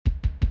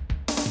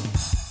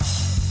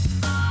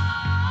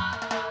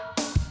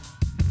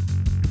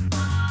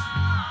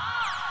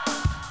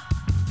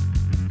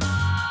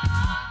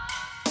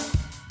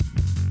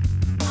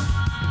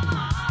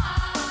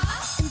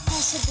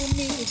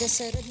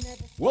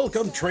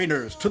Welcome,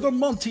 trainers, to the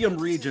Montium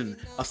region,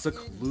 a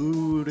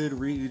secluded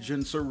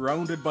region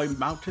surrounded by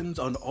mountains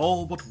on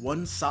all but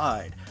one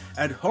side,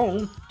 and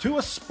home to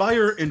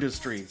Aspire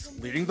Industries,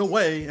 leading the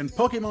way in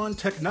Pokemon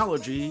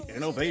technology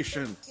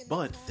innovation.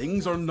 But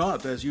things are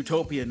not as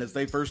utopian as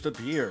they first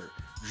appear.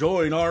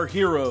 Join our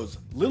heroes,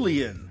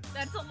 Lillian.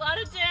 That's a lot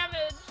of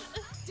damage.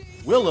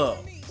 Willow.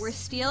 We're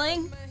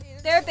stealing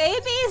their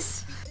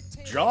babies?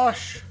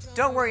 Josh.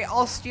 Don't worry,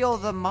 I'll steal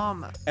the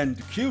mama. And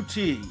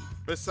QT.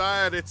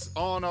 Besides, it's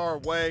on our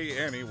way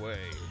anyway.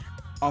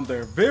 On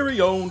their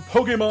very own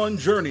Pokemon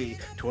journey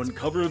to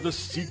uncover the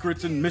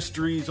secrets and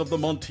mysteries of the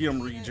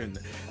Montium region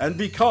and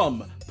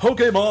become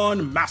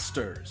Pokemon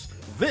Masters.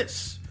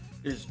 This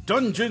is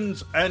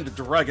Dungeons and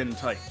Dragon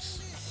Types.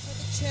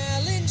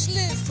 Challenge,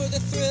 live for the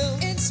thrill.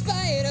 In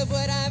spite of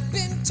what I've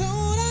been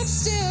told, I'm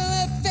still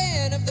a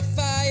fan of the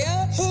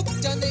fire.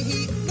 Hooked on the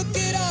heat, look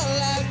at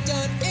all I've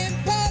done.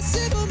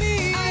 Impossible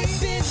me. I've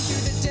been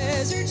through the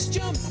deserts,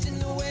 jumped in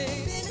the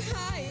waves, been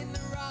high in the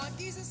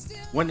Rockies and still...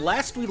 When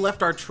last we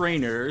left our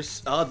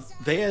trainers,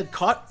 they had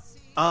caught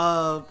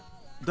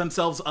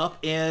themselves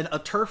up in a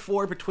turf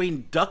war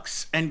between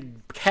ducks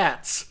and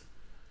cats.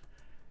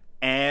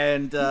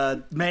 And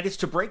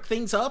managed to break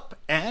things up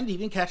and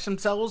even catch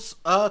themselves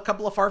a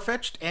couple of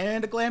Farfetch'd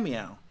and a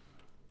Glameow.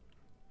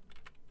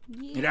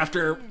 Yeah. And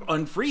after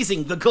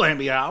unfreezing the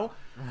Glameow,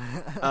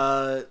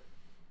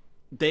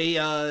 they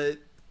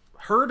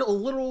heard a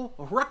little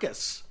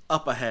ruckus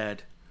up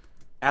ahead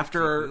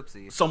after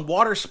some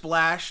water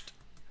splashed,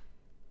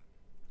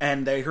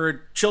 and they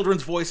heard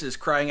children's voices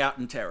crying out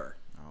in terror.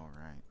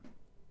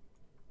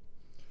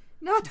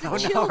 Not the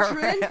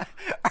children.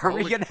 Are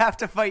we going to have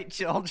to fight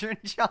children,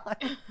 John?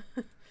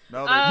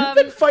 No, You've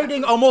been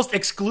fighting almost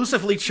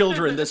exclusively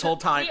children this whole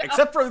time,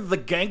 except for the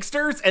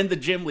gangsters and the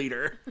gym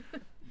leader.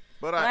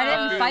 But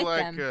I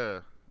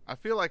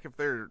feel like if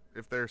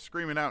they're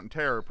screaming out in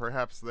terror,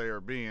 perhaps they are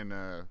being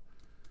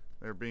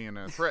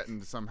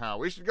threatened somehow.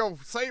 We should go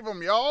save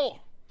them,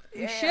 y'all.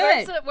 You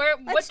should.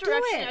 What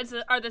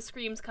direction are the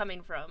screams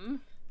coming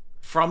from?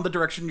 From the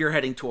direction you're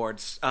heading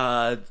towards.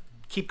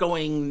 Keep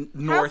going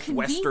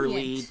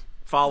northwesterly,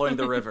 following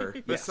the river.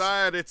 Yes.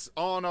 Besides, it's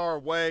on our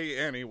way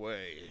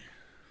anyway.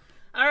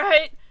 All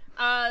right.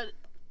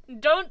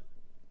 Don't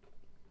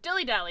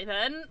dilly-dally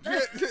then.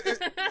 And,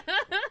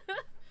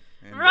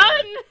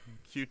 Run!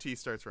 QT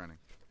starts running.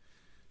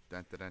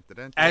 Dun, dun, dun, dun,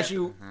 dun, As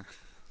dun.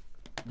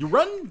 you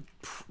run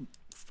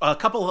a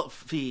couple of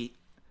feet.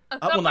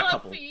 Couple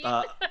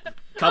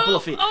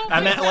of feet. Oh, I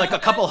meant like a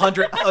couple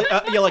hundred,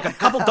 like a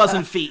couple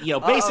dozen feet.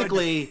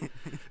 Basically,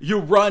 you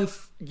run.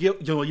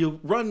 You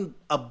run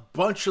a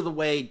bunch of the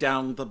way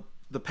down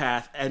the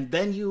path, and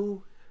then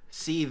you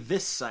see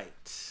this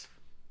sight.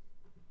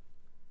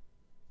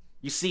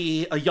 You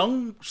see a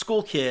young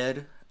school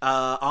kid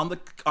on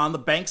the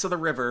banks of the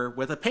river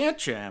with a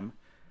Pancham,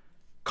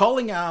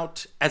 calling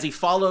out as he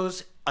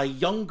follows a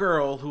young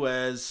girl who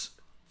has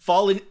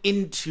fallen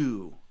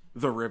into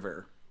the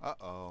river.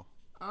 Uh-oh.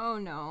 Oh,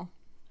 no.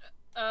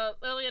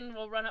 Lillian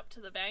will run up to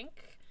the bank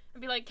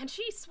and be like, "Can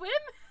she swim?"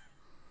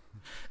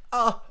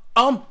 Well,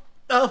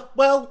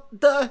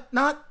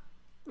 not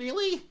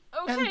really.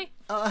 Okay.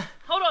 And,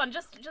 hold on,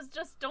 just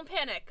don't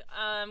panic.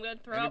 I'm gonna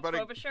throw out Anybody-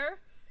 Frobisher.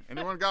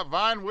 Anyone got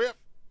Vine Whip?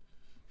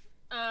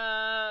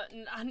 I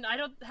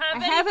don't have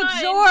any I have vines.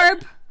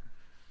 absorb,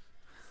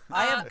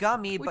 I have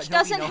gummy, but which no,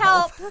 doesn't no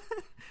help.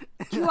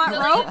 You want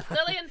rope?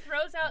 Lillian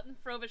throws out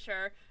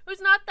Frobisher,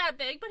 who's not that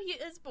big, but he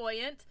is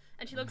buoyant,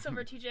 and she looks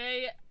over at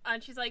TJ,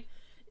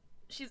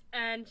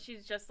 and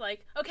she's just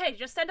like, okay,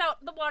 just send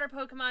out the water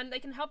Pokemon. They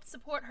can help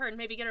support her and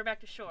maybe get her back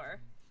to shore.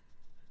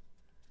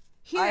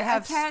 Here,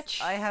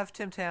 attach. I have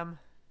Tim Tam,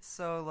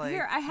 so like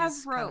Here, I have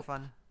he's kinda rope.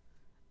 fun.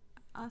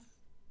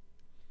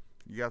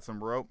 You got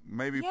some rope?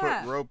 Maybe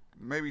Yeah. put rope.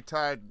 Maybe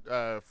tie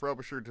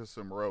Frobisher to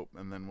some rope,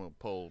 and then we'll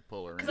pull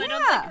her in. Because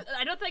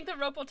I don't think the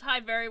rope will tie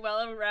very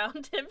well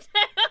around Tim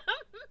Tam.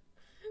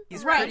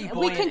 He's Right, pretty we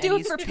buoyant, can do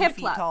and it for he's 2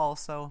 feet Piplup. tall,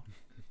 so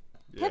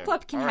Yeah.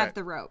 Piplup can All have right.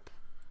 the rope.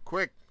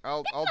 Quick,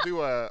 I'll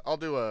do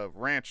a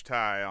ranch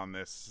tie on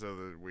this so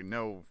that we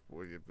know.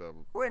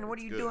 Quinn, what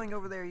are you doing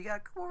over there? You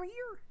gotta come over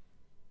here.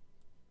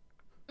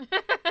 All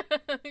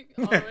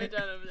the way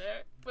down over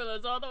there.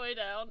 Willow's all the way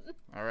down.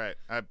 All right.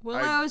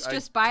 Willow's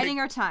just biding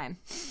our time.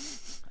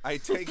 I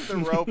take the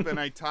rope and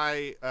I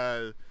tie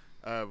a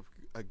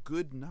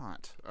good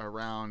knot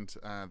around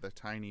the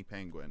tiny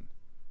penguin.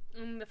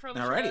 And the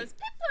Frobisher Alrighty. goes,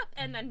 "Piplup,"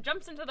 and then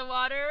jumps into the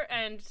water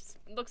and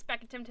looks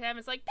back at Tim Tam and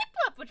is like,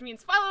 "Piplup," which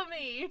means follow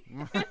me.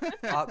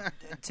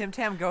 Tim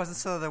Tam goes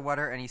into the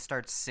water and he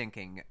starts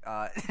sinking.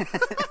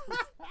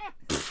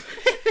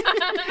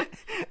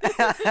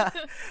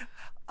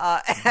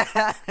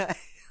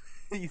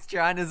 He's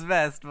trying his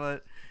best,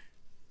 but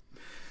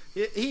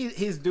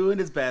He's doing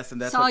his best,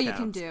 and that's all what you counts.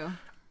 can do.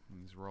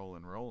 He's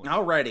rolling.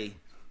 Alrighty.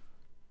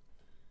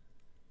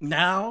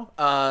 Now,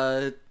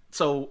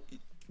 so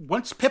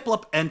once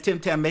Piplup and Tim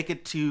Tam make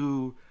it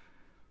to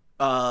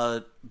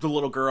the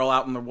little girl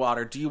out in the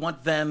water, do you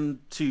want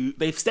them to...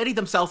 They've steadied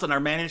themselves and are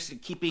managed to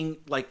keeping,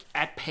 like,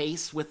 at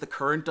pace with the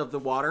current of the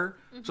water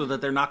so that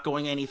they're not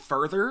going any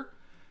further.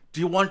 Do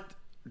you want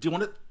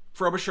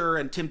Frobisher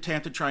and Tim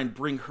Tam to try and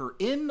bring her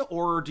in,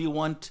 or do you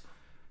want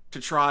to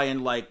try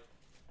and, like,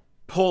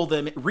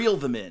 reel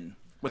them in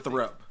with the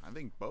rope? I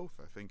think both.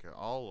 I think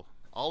all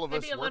of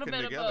us working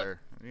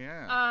together.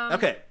 Yeah.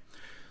 Okay.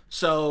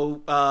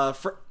 So,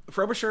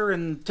 Frobisher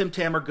and Tim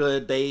Tam are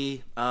good.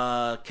 They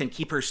can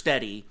keep her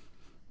steady.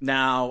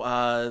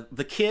 Now,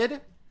 the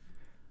kid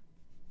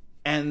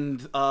and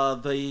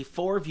the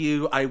four of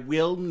you, I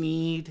will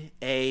need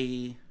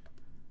a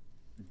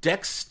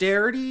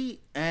dexterity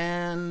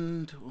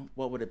and...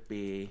 What would it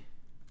be?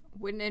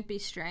 Wouldn't it be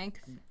strength?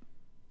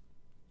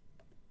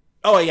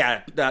 Oh,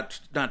 yeah.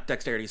 Not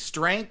dexterity.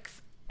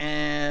 Strength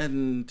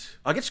and...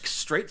 I'll get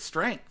straight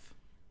strength.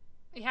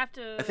 You have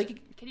to... I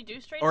think... Can you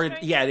do straight Or,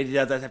 strength? yeah, it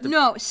does have to...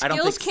 No,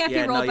 skills can't be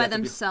rolled by you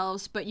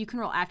themselves, but you can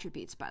roll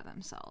attributes by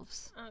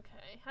themselves.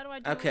 Okay. How do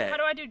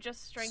I do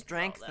just strength?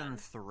 Strength roll,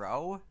 and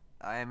throw?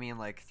 I mean,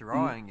 like,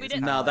 throwing is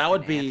kind No, of that like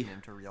would an be...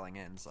 antonym to reeling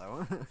in,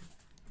 so...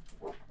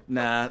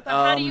 Nah. But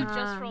how do you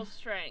just roll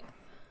strength?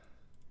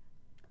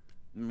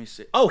 Let me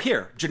see. Oh,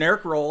 here.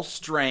 Generic roll,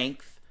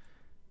 strength.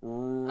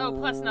 Oh,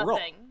 plus nothing. Roll.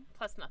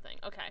 Plus nothing.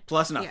 Okay.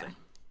 Plus nothing.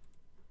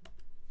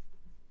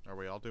 Are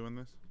we all doing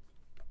this?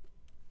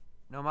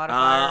 No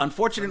modifier.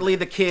 Unfortunately,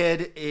 the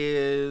kid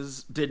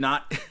did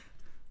not...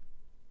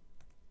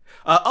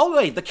 oh,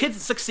 wait. The kid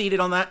succeeded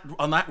on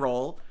that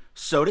roll.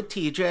 So did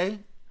TJ.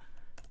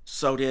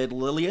 So did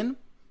Lillian.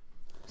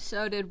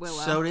 So did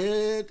Willow. So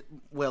did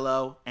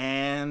Willow.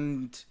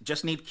 And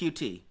just need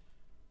QT.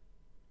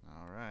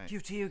 All right.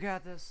 QT, you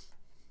got this.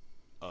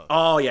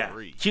 Oh, yeah.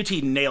 3.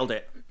 QT nailed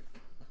it.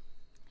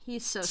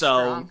 He's so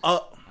strong.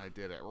 I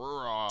did it.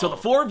 So the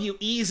four of you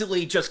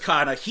easily just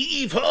kind of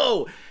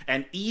heave-ho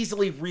and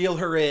easily reel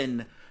her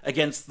in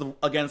against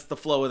the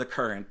flow of the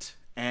current.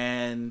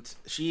 And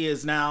she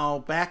is now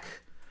back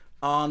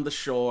on the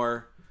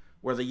shore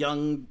where the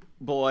young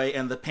boy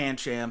and the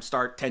Pancham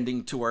start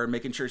tending to her,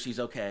 making sure she's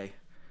okay.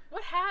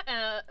 What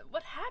happened?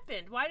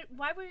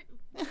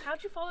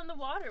 How'd you fall in the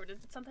water? Did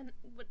something...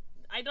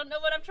 I don't know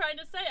what I'm trying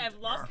to say. I've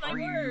lost my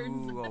words.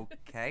 Are you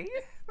okay,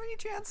 by any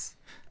chance?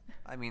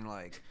 I mean,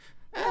 like...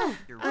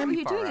 You're What are really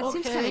you far doing? It out.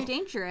 seems kind of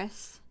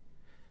dangerous.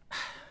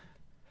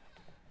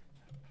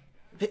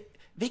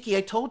 Vicky,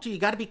 I told you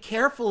got to be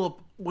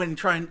careful when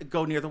trying to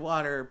go near the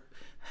water.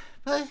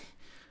 But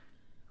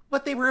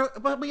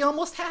we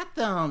almost had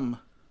them.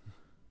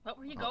 What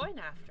were you going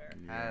after?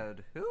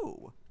 Had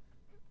who?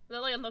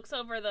 Lillian looks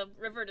over the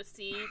river to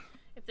see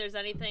if there's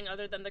anything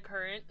other than the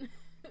current.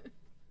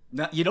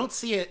 Now, you don't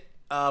see it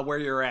where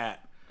you're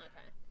at.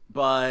 Okay.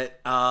 But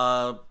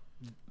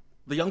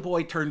the young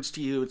boy turns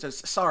to you and says,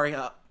 "Sorry,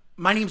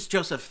 my name's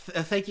Joseph.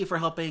 Thank you for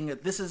helping.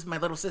 This is my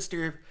little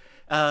sister,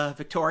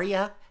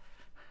 Victoria.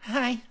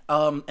 Hi."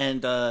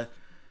 And the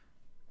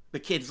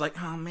kid's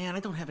like, "Oh man, I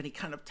don't have any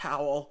kind of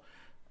towel."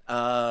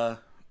 I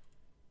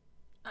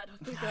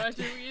don't think that I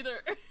do either.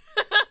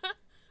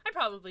 I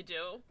probably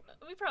do.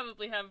 We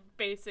probably have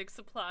basic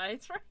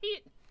supplies,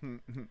 right?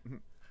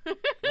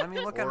 Let me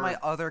look at my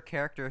other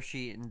character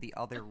sheet in the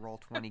other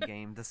Roll20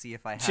 game to see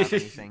if I have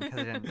anything,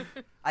 because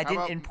I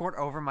didn't import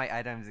over my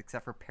items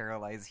except for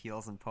paralyzed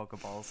heals and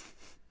Pokeballs.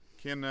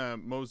 Can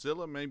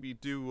Mozilla maybe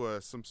do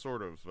some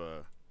sort of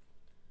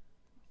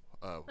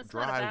That's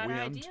dry not a bad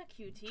wind? idea,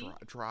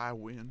 QT. Dry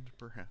wind,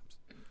 perhaps.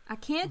 I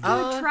can't do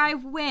a dry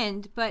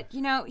wind, but,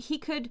 he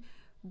could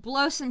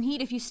blow some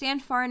heat if you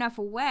stand far enough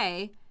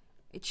away.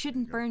 It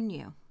shouldn't burn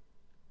you.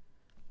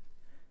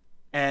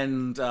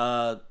 And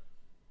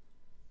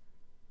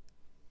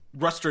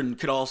Rustron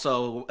could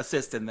also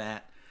assist in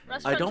that.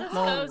 Rustron I don't just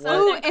know goes what...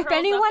 up Ooh, and if curls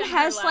anyone up in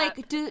has, her lap.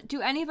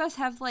 do any of us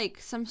have,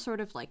 some sort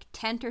of,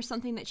 tent or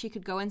something that she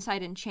could go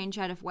inside and change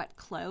out of wet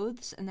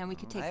clothes, and then we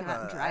could take them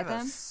out and dry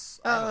them?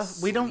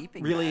 We don't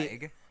sleeping really...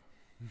 bag.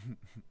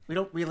 We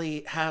don't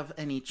really have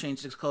any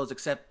changed clothes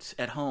except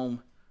at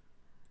home.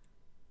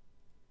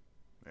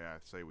 Yeah,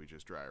 I'd say we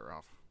just dry her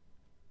off.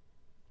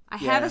 I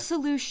have a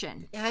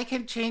solution. Yeah, I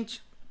can change...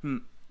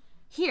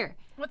 Here,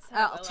 What's that,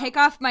 I'll Willow? take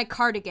off my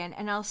cardigan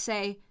and I'll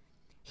say,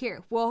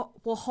 "Here, we'll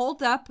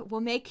hold up.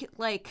 We'll make it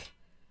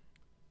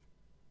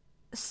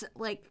Is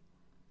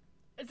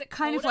it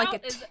kind of cold like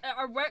out?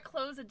 Are wet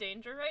clothes a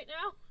danger right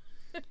now?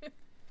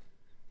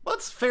 Well,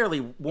 it's fairly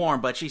warm,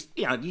 but you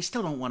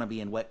still don't want to be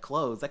in wet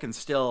clothes. That can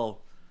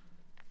still,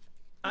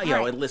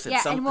 elicit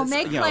yeah, some... and we'll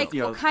make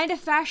we'll kind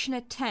of fashion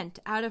a tent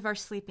out of our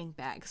sleeping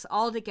bags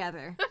all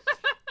together,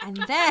 and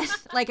then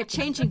like a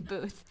changing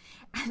booth,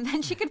 and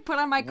then she could put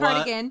on my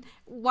cardigan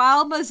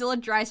while Mozilla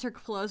dries her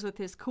clothes with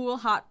his cool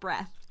hot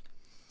breath.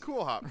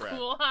 Cool hot breath.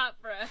 Cool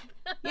hot breath.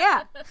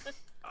 Yeah.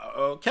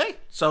 Okay,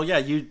 so yeah,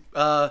 you...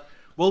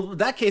 well, in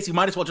that case, you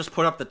might as well just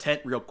put up the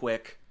tent real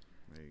quick.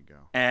 There you go.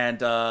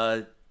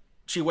 And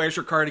she wears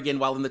her cardigan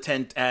while in the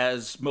tent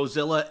as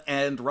Mozilla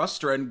and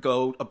Rustron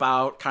go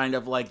about kind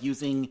of like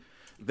using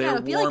their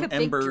it'll be warm like a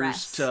big embers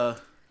dress.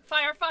 to...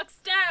 Firefox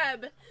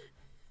stab.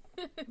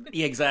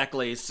 Yeah,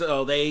 exactly.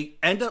 So they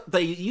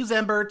use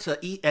Ember to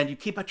eat, and you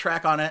keep a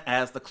track on it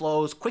as the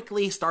clothes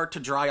quickly start to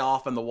dry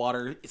off and the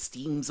water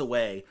steams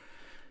away.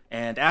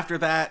 And after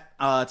that,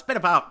 it's been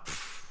about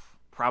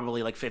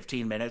probably like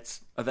 15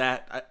 minutes of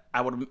that.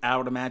 I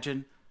would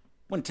imagine.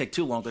 Wouldn't take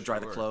too long to dry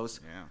the clothes.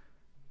 Yeah.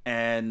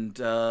 And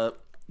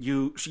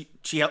she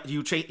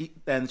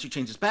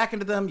changes back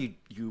into them.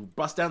 You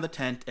bust down the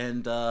tent,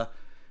 and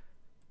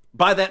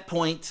by that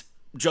point,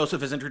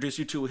 Joseph has introduced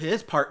you to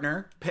his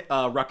partner,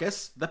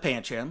 Ruckus, the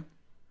Pancham.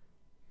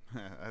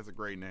 That's a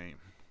great name.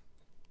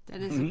 That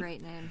is a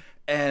great name.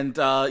 And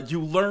you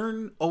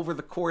learn over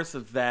the course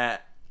of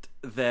that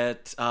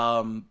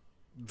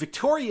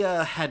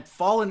Victoria had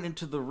fallen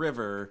into the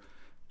river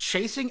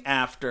chasing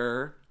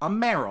after a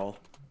Meryl.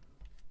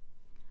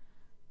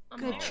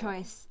 Good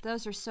choice.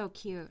 Those are so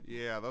cute.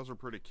 Yeah, those are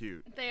pretty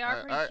cute. They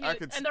are pretty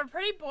cute, and they're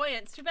pretty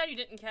buoyant. It's too bad you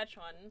didn't catch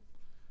one.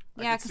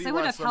 Yeah, because they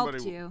would have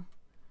helped you.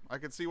 I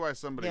could see why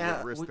somebody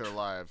would risk their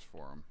lives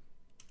for them.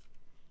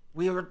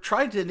 We were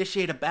trying to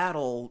initiate a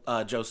battle,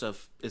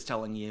 Joseph is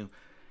telling you,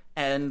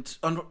 and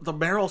the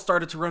Meryl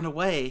started to run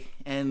away,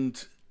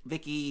 and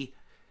Vicky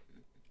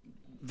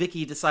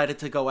decided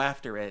to go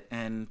after it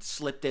and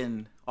slipped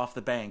in off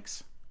the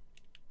banks.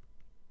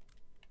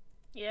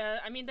 Yeah,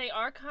 I mean,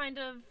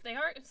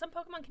 some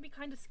Pokemon can be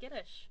kind of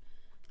skittish.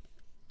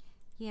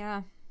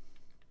 Yeah.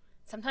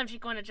 Sometimes you're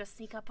going to just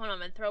sneak up on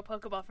them and throw a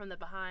Pokeball from the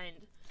behind.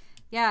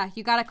 Yeah,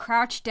 you gotta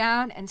crouch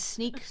down and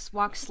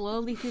walk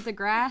slowly through the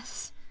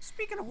grass.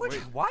 Speaking of which,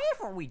 why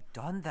haven't we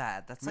done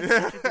that? That's like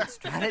such a good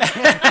strategy.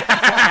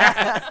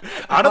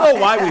 I don't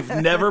know why we've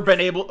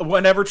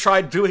never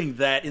tried doing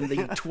that in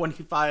the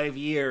 25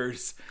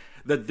 years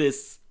that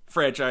this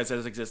franchise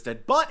has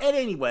existed. But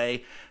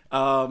anyway,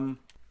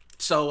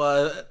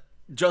 so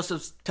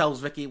Joseph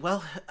tells Vicky,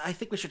 well, I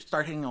think we should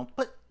start hanging on.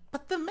 But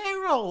the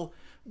Meryl,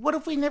 what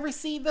if we never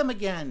see them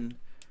again?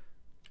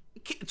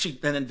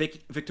 And then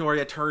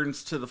Victoria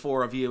turns to the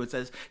four of you and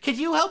says, Can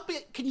you help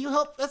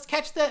us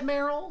catch that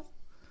Meryl?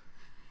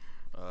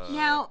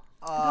 Now,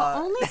 the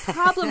only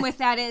problem with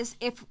that is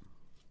if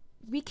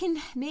we can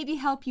maybe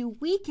help you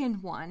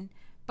weaken one,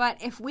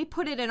 but if we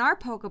put it in our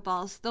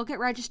Pokeballs, they'll get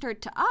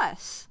registered to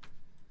us.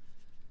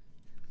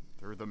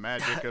 Through the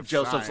magic of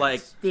Joseph's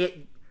science.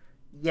 like,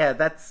 yeah,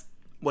 that's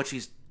what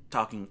she's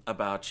talking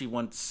about. She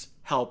wants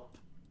help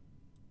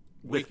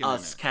with Weakening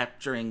us it.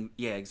 capturing.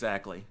 Yeah,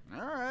 exactly.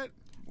 All right.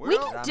 We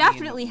Well, can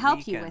definitely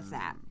help you with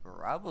that.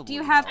 Probably. Do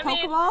you have I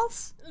mean-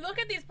 Pokeballs? Look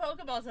at these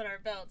Pokeballs on our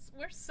belts.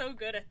 We're so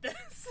good at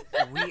this.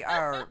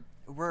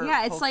 We're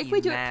Yeah, it's like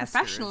we do it Pokemasters.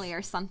 professionally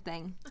or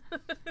something.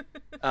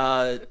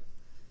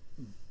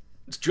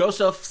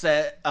 Joseph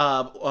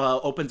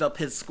opens up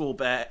his school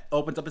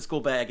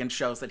bag and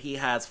shows that he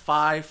has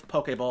 5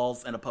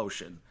 Pokeballs and a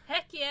potion.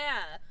 Heck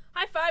yeah.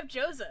 High five,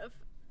 Joseph.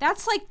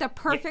 That's like the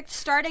perfect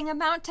starting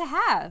amount to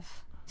have.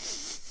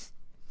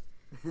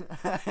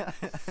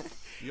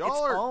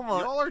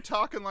 Y'all are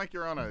talking like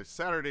you're on a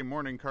Saturday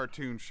morning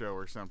cartoon show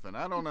or something.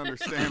 I don't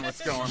understand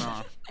what's going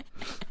on.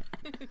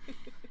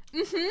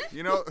 Mm-hmm.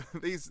 You know,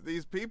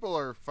 these people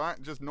are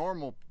just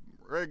normal,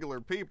 regular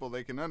people.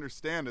 They can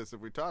understand us if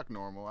we talk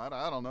normal. I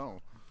don't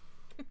know.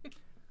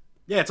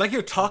 Yeah, it's like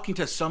you're talking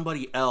to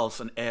somebody else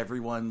and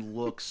everyone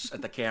looks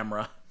at the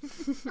camera.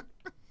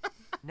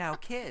 Now,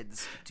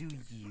 kids, do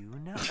you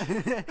know?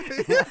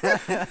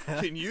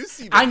 Can you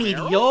see the I need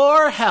Meryl?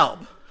 your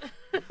help.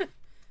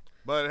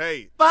 But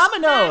hey,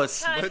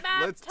 Vamonos!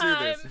 let's do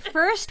this.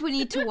 First, we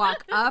need to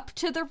walk up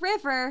to the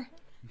river,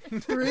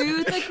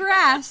 through the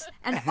grass,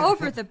 and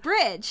over the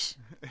bridge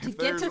to If get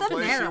there's to a the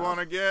place you want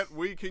Meryl. to get,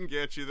 we can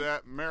get you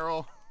that,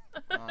 Meryl.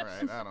 All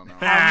right, I don't know.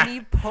 How many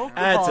That's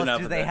Pokeballs enough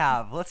do of they that.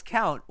 have? Let's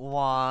count.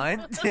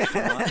 1, 2.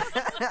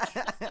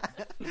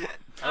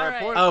 All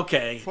right,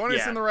 Okay. point us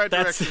yeah, in the right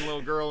that's- direction,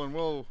 little girl, and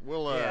we'll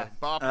Yeah.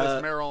 bop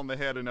this Meryl on the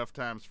head enough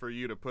times for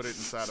you to put it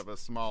inside of a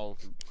small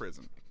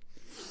prison.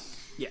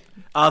 Yeah.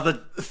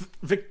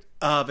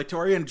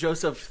 Victoria and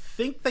Joseph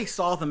think they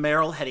saw the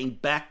Meryl heading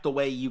back the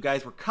way you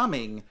guys were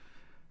coming,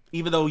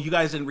 even though you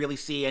guys didn't really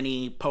see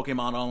any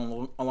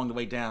Pokemon along the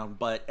way down.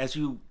 But as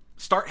you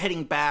start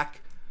heading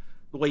back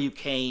the way you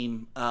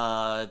came,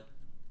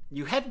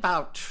 you head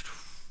about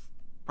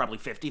probably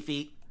 50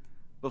 feet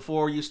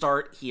before you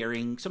start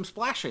hearing some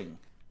splashing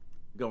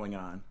going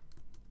on.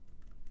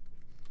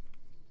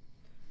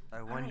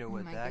 I wonder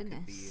what my that could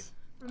be. goodness.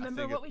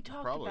 Remember think what it's we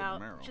talked probably the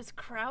about? Meryl. Just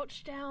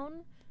crouch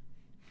down,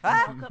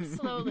 Ah! walk up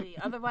slowly,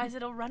 otherwise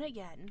it'll run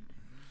again.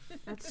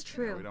 That's We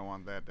true. don't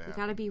want that to We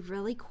happen. gotta be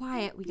really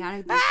quiet. We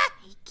gotta be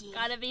sneaky.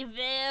 Gotta be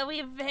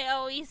very,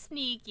 very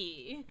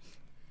sneaky.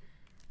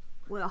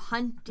 We're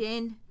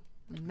hunting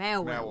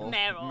Meryl.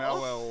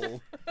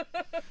 Meryl.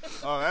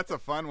 Oh, that's a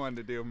fun one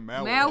to do.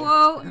 Meryl.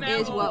 Meryl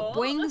is Meryl. what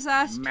brings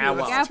us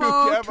Meryl.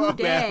 together Together.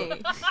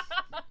 today.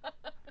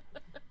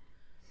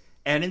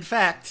 And in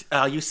fact,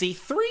 you see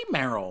 3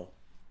 Meryl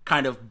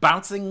kind of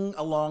bouncing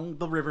along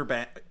the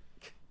riverbank.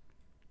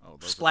 Oh,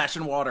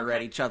 splashing water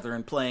at each other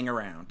and playing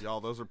around.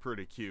 Y'all, those are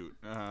pretty cute.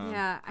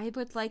 Yeah, I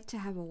would like to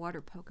have a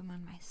water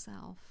Pokemon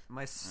myself.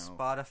 My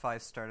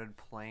Spotify started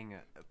playing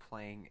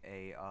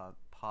a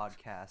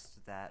podcast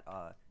that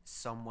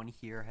someone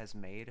here has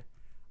made.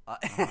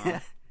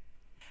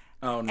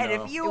 Oh no! And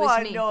if you It was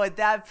want me. to know what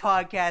that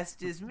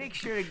podcast is, make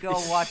sure to go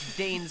watch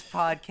Dane's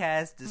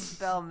podcast to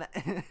spell.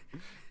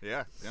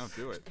 Yeah, don't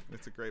do it.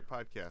 It's a great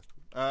podcast.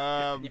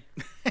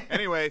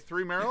 Anyway,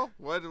 3 Meryl,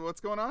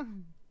 what's going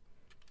on?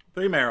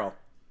 3 Meryl.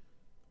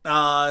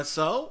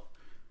 So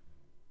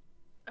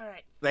All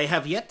right. they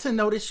have yet to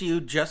notice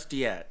you just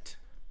yet.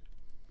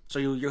 So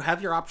you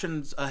have your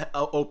options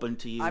open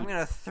to you. I'm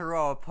gonna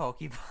throw a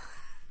Pokeball.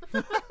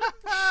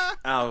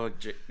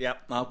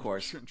 Yep, of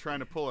course. Trying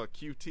to pull a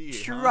QT.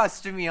 huh?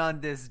 Trust me on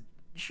this.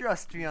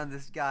 Trust me on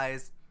this,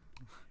 guys.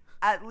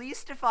 At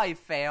least if I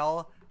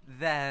fail,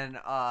 then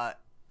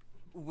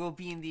we'll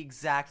be in the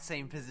exact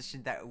same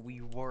position that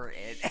we were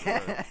in.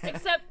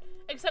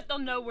 Except they'll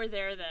know we're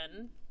there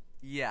then.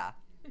 Yeah.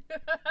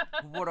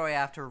 What do I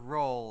have to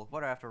roll? What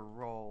do I have to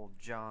roll,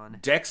 John?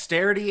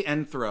 Dexterity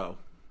and throw.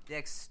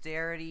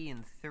 Dexterity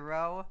and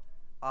throw?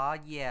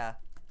 Yeah.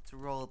 Let's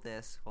roll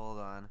this. Hold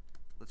on.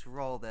 Let's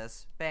roll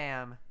this.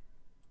 Bam.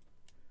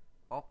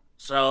 Oh.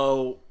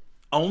 So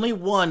only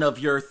one of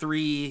your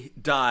 3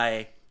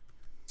 die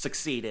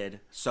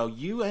succeeded. So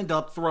you end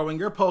up throwing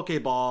your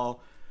Pokeball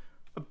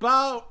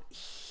about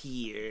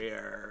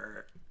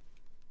here.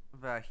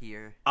 About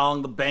here.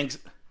 On the banks.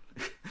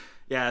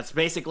 Yeah, it's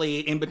basically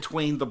in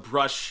between the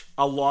brush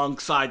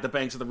alongside the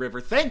banks of the river.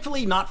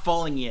 Thankfully not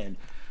falling in.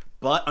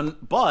 But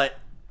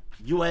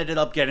you ended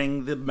up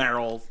getting the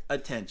Meryl's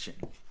attention.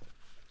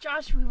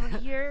 Josh, we were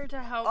here to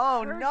help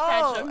Oh, her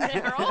no! catch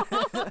a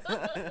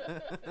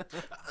Meryl.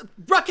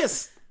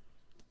 Ruckus!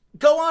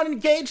 Go on and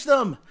engage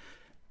them!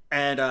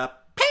 And,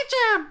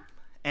 Pancham!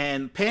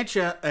 And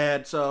Pancham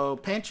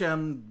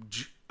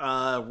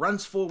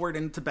runs forward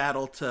into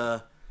battle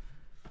to,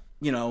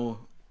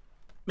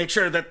 make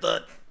sure that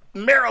the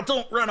Meryl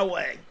don't run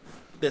away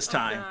this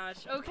time.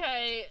 Gosh,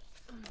 okay.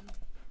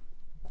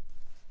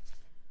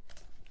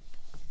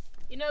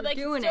 You know, they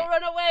can doing still it.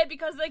 run away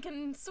because they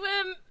can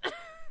swim.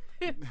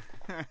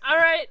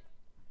 Alright.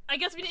 I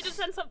guess we need to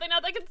send something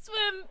out that can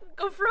swim.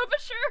 Go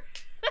Frobisher.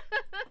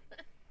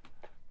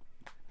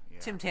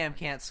 Tim Tam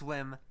can't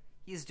swim.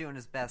 He's doing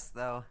his best,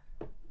 though.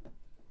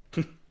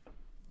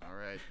 All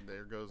right,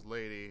 there goes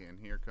Lady, and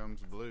here comes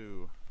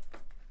Blue.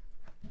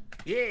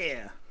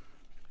 Yeah.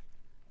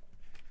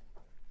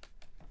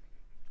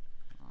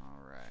 All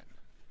right.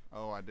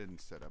 Oh, I didn't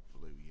set up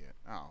Blue yet.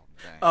 Oh,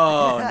 dang.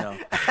 Oh, no.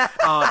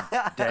 Oh,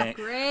 dang.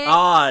 Great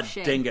Ah,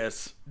 shame.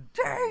 dingus.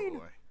 Oh,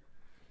 boy.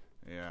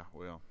 Yeah,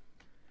 well.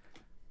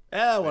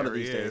 One of There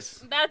these he days.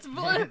 is. That's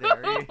Blue.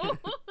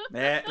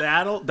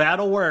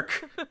 That'll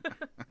work.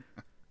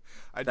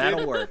 That'll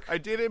did, work. I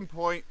did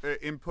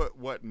input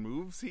what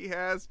moves he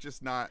has,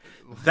 just not.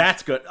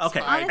 That's good. Okay,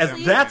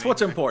 Honestly- and that's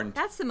what's important.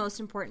 That's the most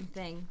important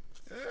thing.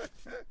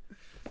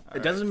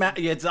 It doesn't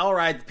matter. It's all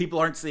right. People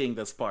aren't seeing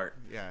this part.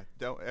 Yeah,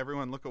 don't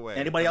everyone look away.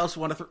 Anybody else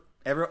want to?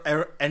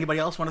 Anybody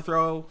else want to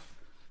throw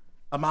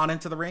a mon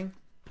into the ring?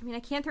 I mean, I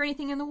can't throw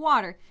anything in the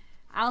water.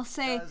 I'll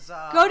say, Does,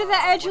 go to the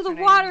edge of what's the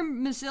her water,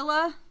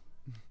 Mozilla.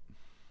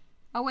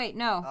 Oh, wait,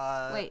 no.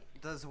 Wait.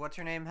 Does what's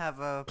her name have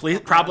a? Please,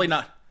 Pokemon? probably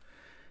not.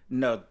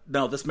 No.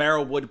 This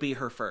Meryl would be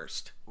her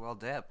first. Well,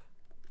 dip.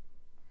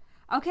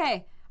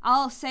 Okay,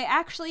 I'll say,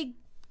 actually,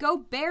 go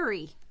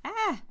Berry.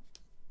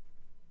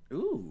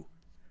 Ooh.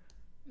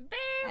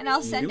 And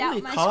I'll send Newly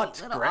out my caught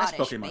sweet little grass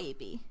oddish Pokemon.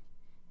 baby.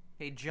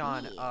 Hey,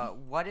 John. Yeah.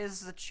 What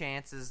is the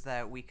chances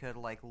that we could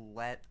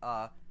let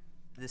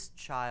this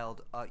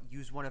child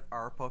use one of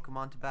our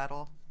Pokemon to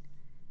battle?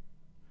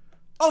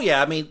 Oh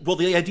yeah. I mean, well,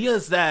 the idea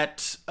is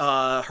that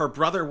her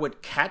brother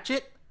would catch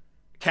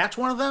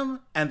one of them,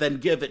 and then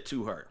give it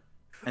to her,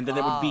 and then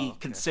it would be okay.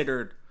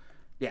 considered.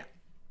 Yeah.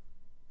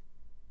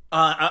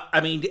 I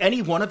mean,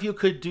 any one of you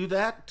could do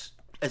that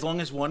as long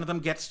as one of them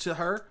gets to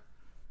her,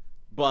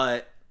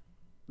 but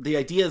the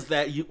idea is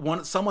that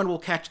someone will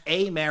catch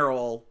a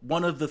Meryl,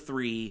 one of the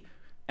 3,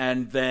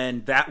 and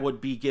then that would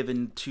be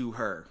given to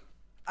her.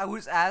 I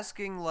was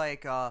asking,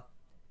 so,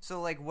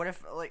 what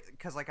if,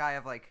 because, I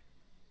have,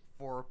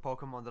 4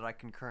 Pokemon that I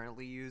can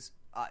currently use.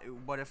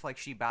 What if,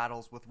 she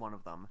battles with one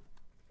of them?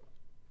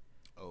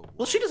 Oh,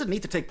 Well, she doesn't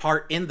need to take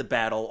part in the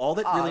battle. All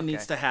that really okay.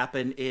 needs to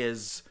happen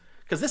is,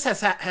 because this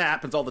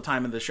happens all the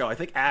time in the show. I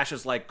think Ash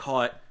has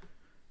caught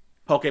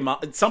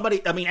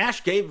Pokemon.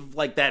 Ash gave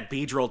that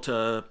Beedrill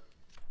to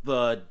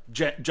the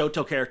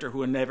Johto character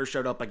who never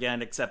showed up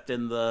again except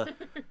in the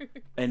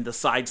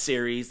side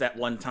series that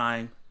one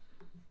time.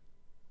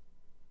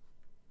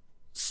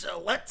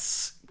 So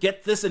let's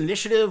get this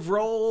initiative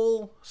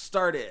roll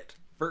started.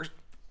 First,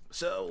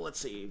 so let's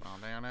see.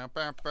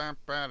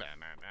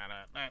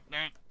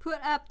 Put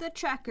up the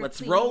tracker, Let's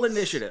please. roll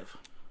initiative.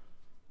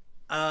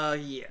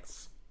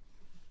 Yes.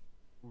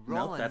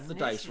 Roll Nope, that's the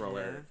dice initiative.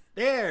 roller.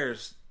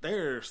 There's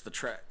the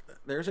track.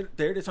 There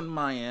it is on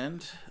my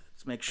end.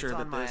 Let's make sure It's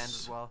that on my end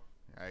this. as well.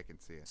 I can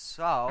see it.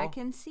 So, I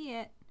can see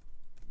it.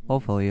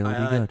 Hopefully it'll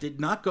be good. Did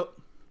not go.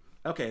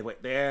 Okay,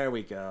 wait. There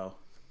we go.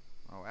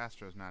 Oh,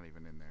 Astro's not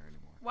even in there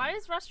anymore. Why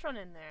is Restaurant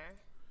in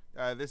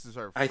there? This is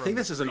our. I think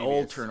this is an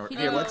old turn order. He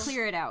Here, didn't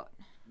clear it out.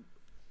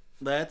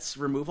 let's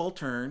remove all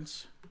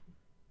turns.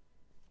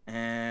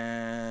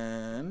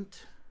 And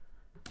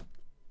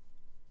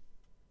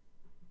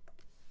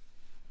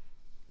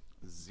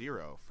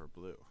 0 for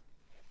blue.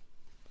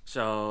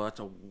 so that's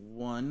a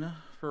 1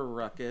 for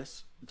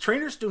Ruckus.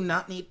 Trainers do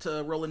not need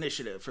to roll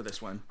initiative for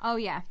this one. Oh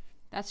yeah,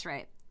 that's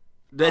right.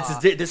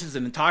 This is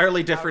an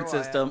entirely different do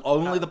I- system.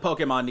 Only the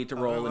Pokemon need to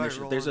roll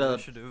initiative. There's a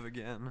initiative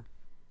again.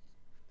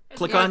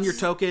 click on your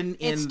token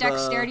in It's the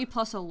dexterity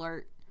plus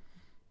alert.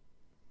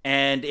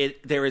 and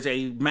there is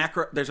a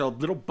macro. There's a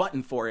little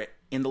button for it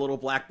in the little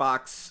black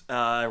box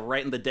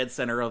right in the dead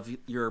center of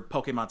your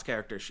Pokemon's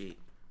character sheet.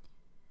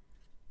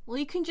 Well,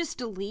 you can just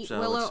delete So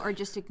Willow let's- or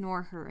just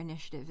ignore her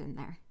initiative in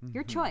there.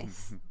 Your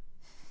choice.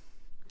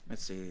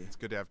 Let's see. It's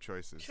good to have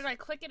choices. Should I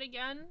click it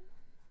again?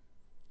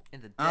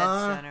 In the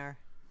dead center.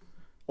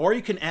 Or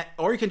you can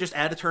just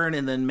add a turn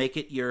and then make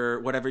it your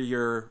whatever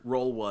your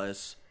roll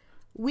was.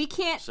 We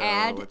can't So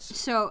add, it's-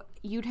 so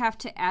you'd have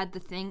to add the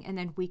thing, and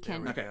then we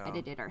can we go.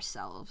 edit it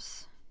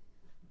ourselves.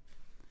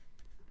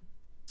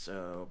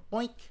 So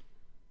boink.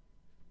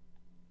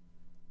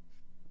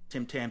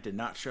 Tim Tam did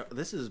not show.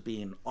 This is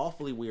being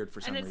awfully weird for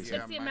some And it's, reason.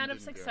 it's the mine amount of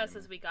didn't do successes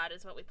anything. we got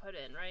is what we put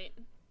in, right?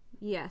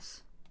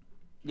 Yes.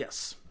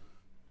 Yes.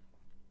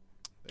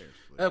 There's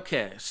blue.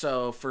 Okay,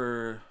 so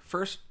for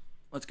first,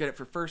 let's get it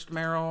for first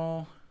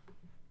Meryl.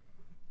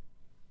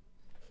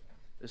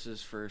 This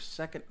is for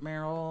second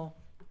Meryl.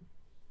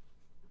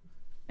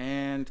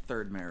 And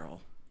third Meryl.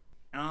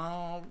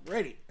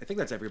 Alrighty. I think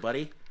that's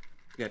everybody.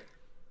 We got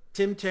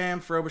Tim Tam,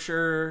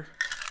 Frobisher,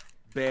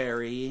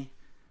 Barry,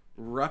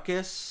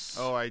 Ruckus.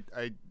 Oh, I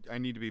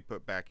need to be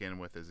put back in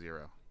with a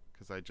 0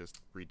 because I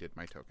just redid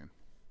my token.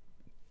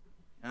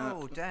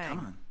 Oh, dang. Come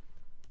on.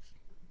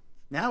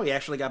 Now we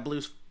actually got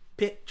Blue's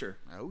picture.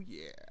 Oh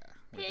yeah.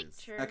 With his-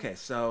 Picture. Okay,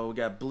 so we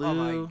got Blue,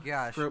 Oh my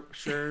gosh.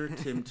 Frobisher,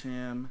 Tim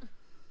Tam,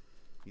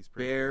 He's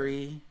pretty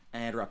Barry,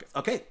 and Ruckus.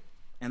 Okay,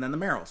 and then the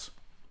Meryls.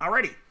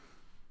 Alrighty.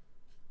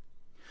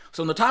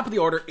 So in the top of the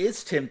order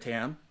is Tim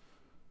Tam.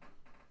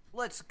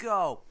 Let's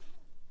go.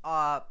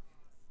 I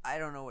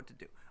don't know what to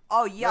do.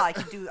 Oh yeah, I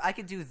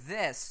could do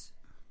this.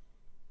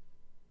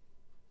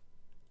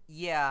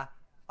 Yeah.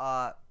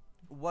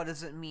 What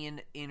does it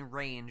mean in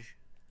range?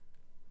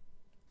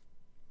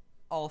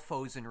 All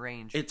foes in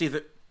range. It's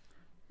either.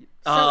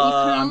 So you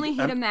can only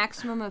hit a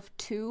maximum of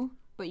 2,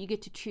 but you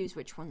get to choose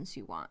which ones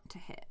you want to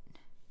hit.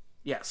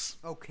 Yes.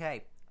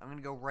 Okay, I'm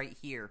gonna go right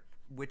here,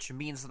 which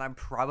means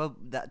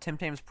that Tim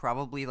Tam's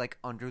probably like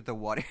under the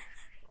water.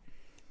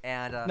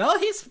 And No,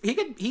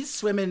 he's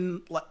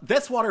swimming.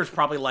 This water is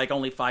probably like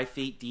only 5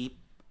 feet deep.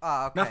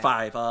 okay. Not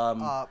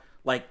 5.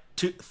 Like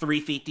 3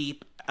 feet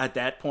deep at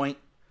that point.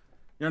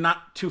 You're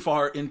not too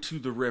far into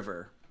the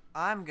river.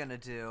 I'm gonna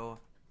do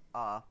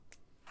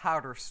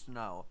powder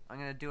snow. I'm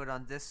gonna do it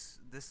on this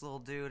little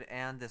dude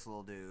and this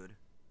little dude.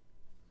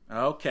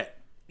 Okay.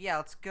 Yeah,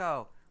 let's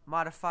go.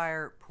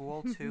 Modifier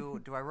pool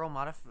 2. Do I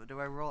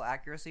roll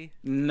accuracy?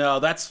 No,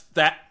 that's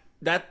that.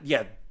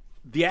 Yeah,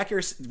 the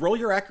accuracy. Roll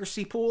your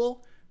accuracy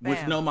pool with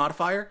Bam. no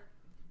modifier.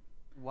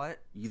 What?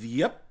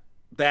 Yep,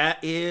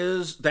 that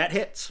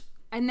hits.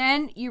 And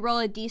then you roll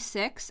a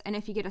d6, and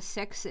if you get a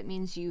 6, it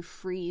means you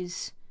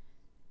freeze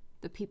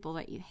the people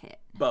that you hit.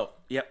 Both.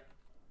 Yep.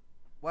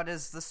 What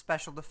is the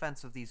special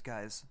defense of these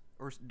guys?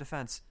 Or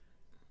defense?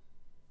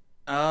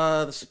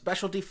 The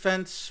special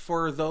defense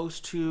for those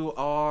two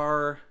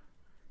are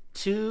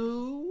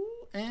 2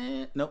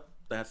 and nope,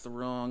 that's the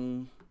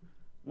wrong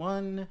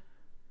one.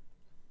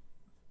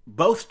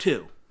 Both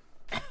 2.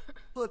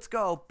 Let's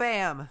go.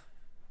 Bam.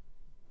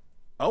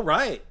 All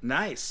right,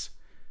 nice.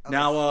 they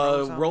Now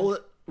throw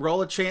something?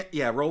 roll a chance.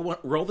 Yeah,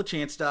 roll the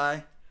chance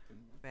die.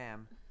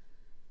 Bam.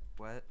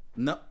 What?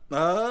 No,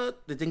 it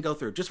didn't go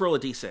through. Just roll a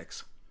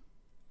d6.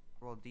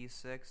 Roll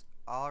d6.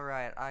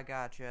 Alright, I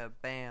gotcha.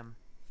 Bam.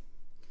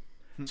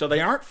 So they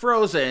aren't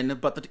frozen,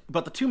 but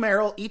the 2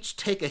 Meryl each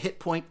take a hit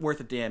point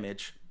worth of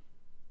damage.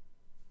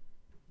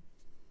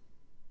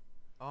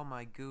 Oh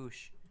my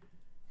goosh.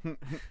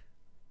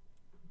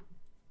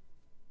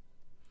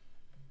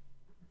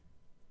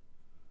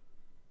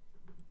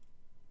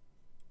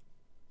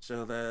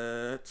 So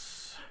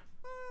that's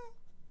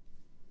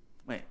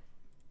wait.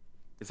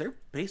 Is there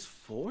base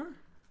 4?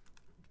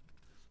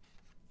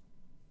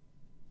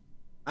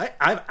 I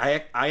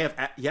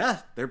have yeah.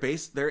 Their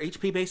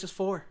HP base is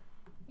 4.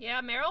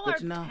 Yeah, Meryl Good are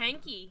to know.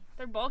 tanky.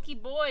 They're bulky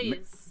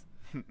boys.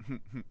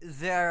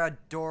 They're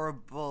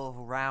adorable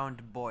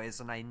round boys,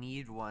 and I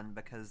need one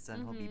because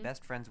then he'll be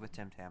best friends with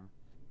Tim Tam.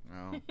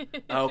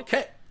 Oh.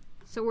 Okay.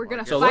 So we're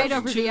gonna So fight let's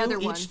over the two other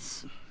each-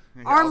 ones.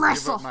 Yeah, Arm I'll give up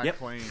wrestle. my Yep.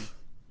 claim.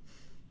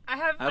 I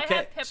have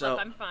Okay, Piplup. so-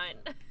 I'm fine.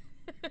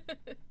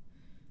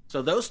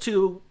 So those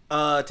 2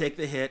 take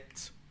the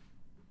hit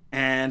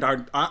and are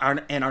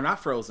not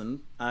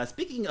frozen.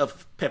 Speaking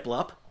of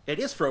Piplup, it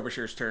is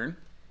Frobisher's turn.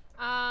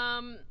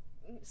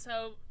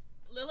 So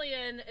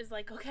Lillian is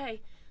like,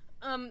 okay,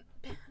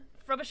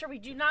 Frobisher, we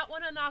do not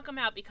want to knock him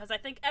out because I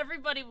think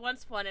everybody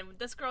wants one, and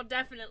this girl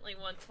definitely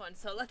wants one.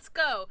 So let's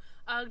go.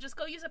 Just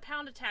go use a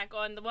pound attack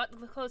on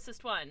the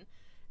closest one.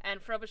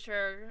 And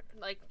Frobisher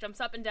jumps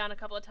up and down a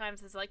couple of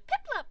times. Is like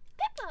Piplup,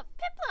 Piplup,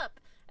 Piplup,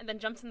 and then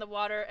jumps in the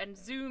water and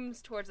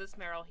zooms towards this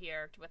Meryl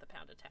here with a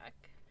pound attack.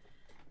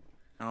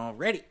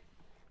 Alrighty.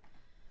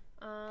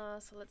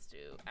 So let's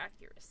do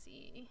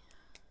accuracy.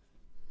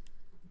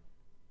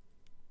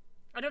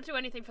 I don't do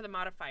anything for the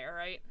modifier,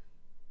 right?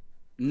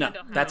 No,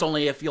 that's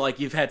only if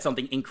you've had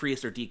something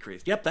increased or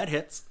decreased. Yep, that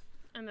hits.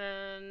 And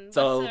then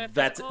so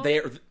that's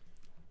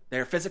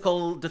their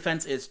physical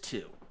defense is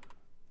 2.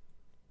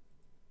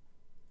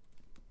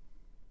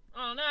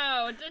 Oh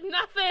no, it did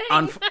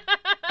nothing.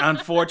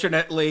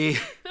 Unfortunately,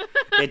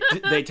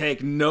 they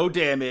take no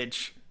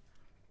damage.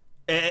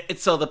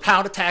 So the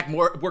pound attack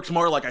works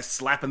more like a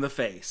slap in the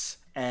face,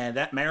 and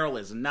that Meryl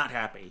is not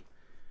happy.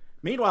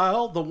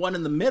 Meanwhile, the one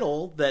in the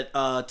middle that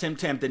Tim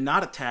Tam did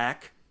not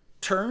attack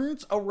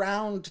turns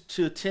around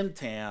to Tim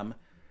Tam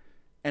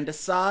and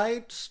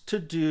decides to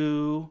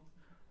do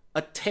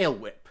a tail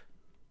whip.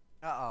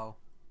 Uh-oh.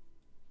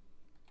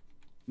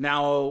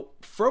 Now,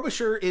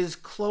 Frobisher is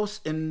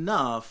close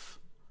enough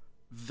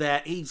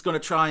that he's going to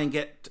try and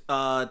get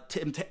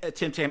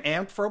Tim Tam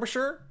and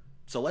Frobisher.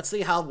 So let's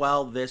see how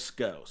well this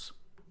goes.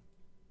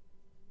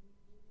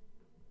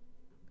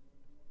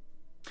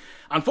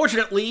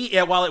 Unfortunately,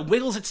 while it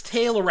wiggles its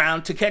tail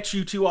around to catch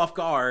you two off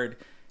guard,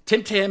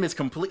 Tim Tam is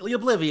completely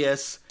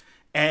oblivious,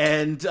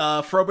 and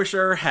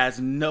Frobisher has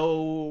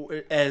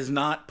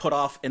not put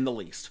off in the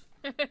least.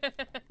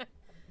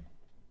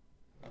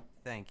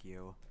 Thank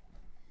you.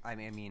 I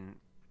mean,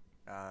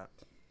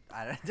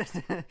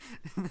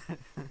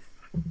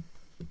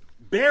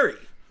 Barry.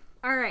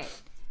 All right.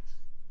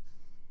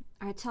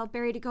 I tell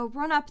Barry to go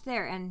run up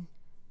there and...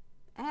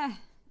 all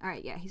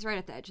right, yeah, he's right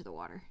at the edge of the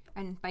water.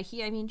 And by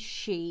he, I mean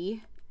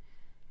she.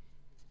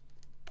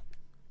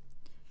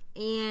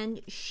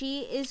 And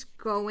she is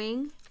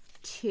going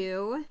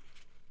to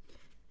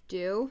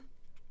do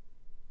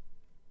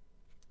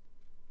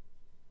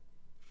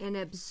an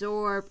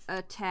absorb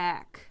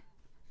attack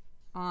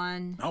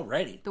on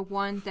Alrighty. the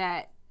one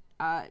that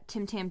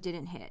Tim Tam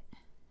didn't hit.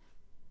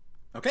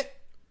 Okay.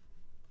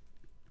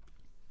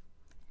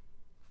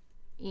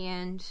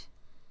 And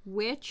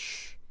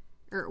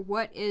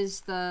what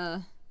is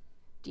the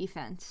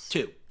defense?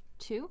 2.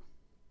 2?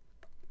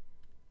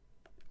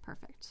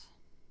 Perfect.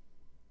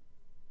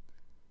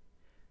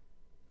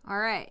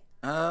 Alright.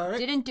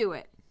 Didn't do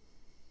it.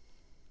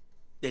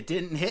 It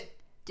didn't hit?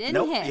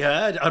 Didn't hit.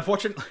 Yeah,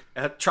 unfortunately,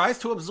 it tries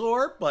to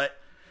absorb, but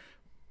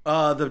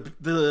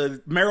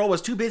the Meryl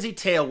was too busy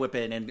tail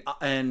whipping,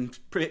 and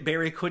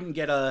Barry couldn't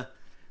get a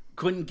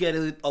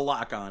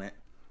lock on it.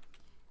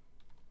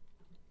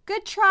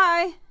 Good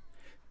try.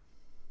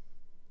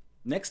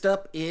 Next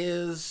up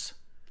is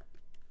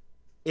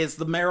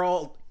the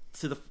Meryl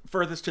to the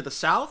furthest to the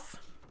south.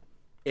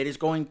 It is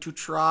going to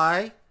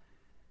try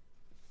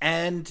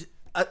and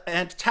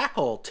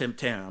tackle Tim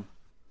Tam.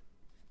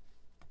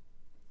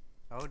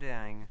 Oh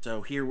dang!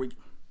 So here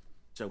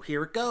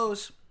it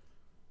goes.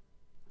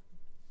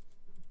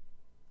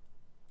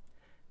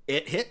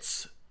 It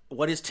hits.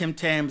 What is Tim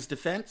Tam's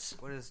defense?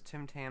 What is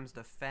Tim Tam's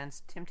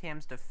defense? Tim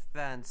Tam's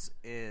defense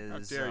is... How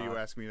dare you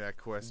ask me that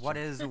question? What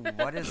is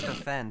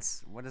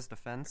defense? What is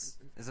defense?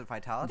 Is it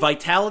vitality?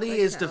 Vitality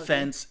is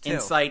defense. 2.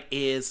 Insight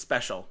is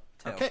special.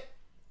 2. Okay.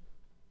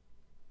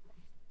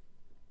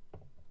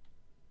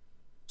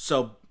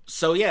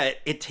 So yeah,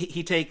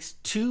 he takes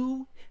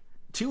two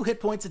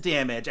hit points of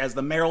damage as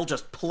the Meryl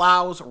just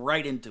plows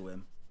right into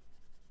him.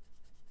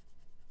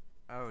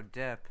 Oh,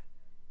 dip.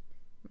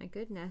 My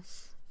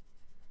goodness.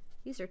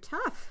 These are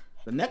tough.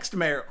 The next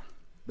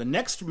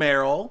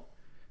Meryl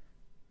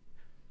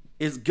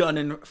is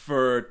gunning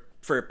for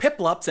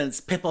Piplup,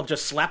 since Piplup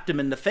just slapped him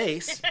in the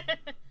face.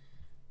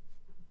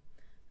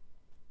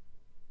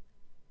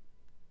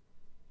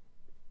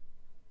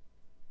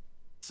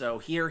 So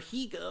here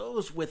he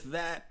goes with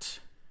that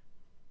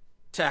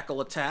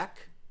tackle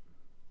attack,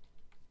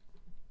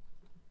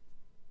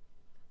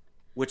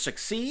 which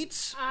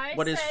succeeds.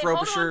 What is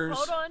Frobisher's?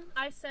 Hold on.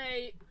 I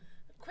say,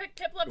 quick,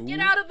 Piplup, get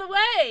out of the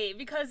way,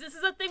 because this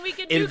is a thing we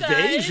can do,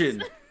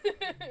 Evasion.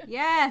 guys.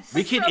 Yes.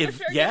 We can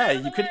Frobisher, get out of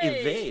you the could way.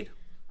 evade.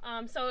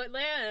 So it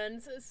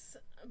lands,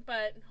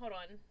 but hold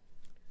on.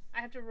 I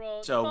have to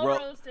roll. So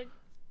roll.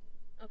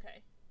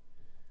 Okay.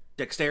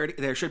 Dexterity.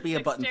 There should be a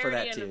button for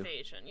that Dexterity and too.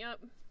 evasion. Yep.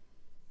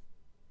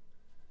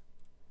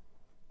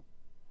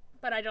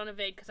 But I don't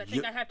evade because I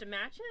think I have to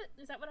match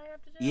it. Is that what I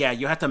have to do? Yeah,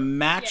 you have to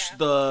match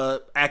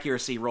the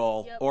accuracy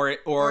roll, Yep.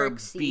 or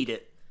exceed. beat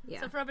it.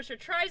 Yeah. So Frobisher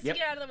tries Yep. to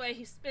get out of the way.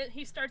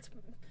 He starts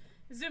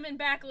zooming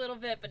back a little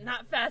bit, but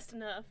not fast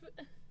enough.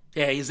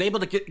 Yeah, he's able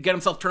to get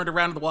himself turned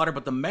around in the water,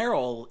 but the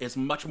Meryl is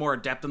much more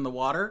adept in the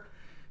water,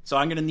 so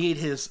I'm going to need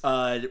his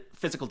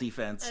physical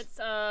defense. It's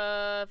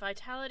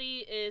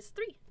vitality is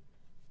 3.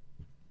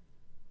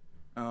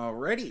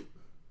 Alrighty.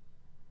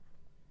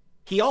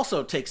 He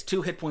also takes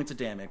 2 hit points of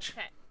damage.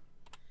 Okay.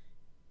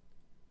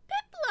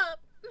 Piplup.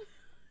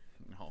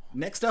 No.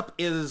 Next up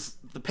is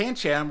the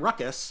Pancham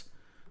Ruckus,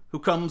 who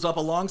comes up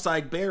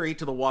alongside Barry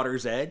to the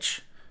water's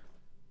edge.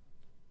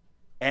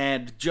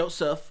 And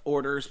Joseph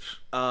orders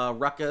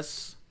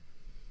Ruckus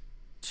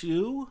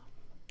to...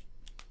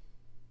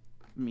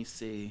 Let me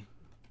see.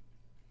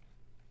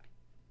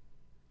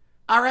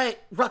 All right,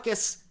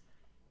 Ruckus,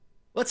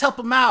 let's help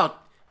him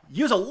out.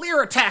 Use a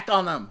leer attack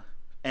on them.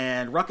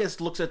 And Ruckus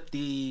looks at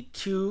the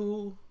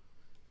two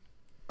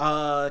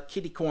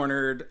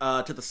kitty-cornered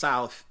to the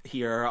south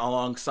here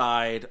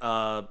alongside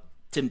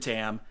Tim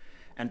Tam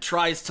and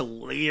tries to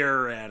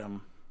leer at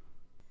him.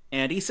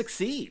 And he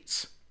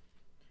succeeds.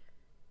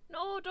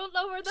 No, don't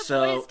lower the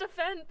So- boy's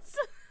defense.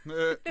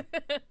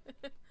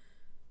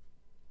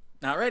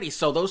 Alrighty,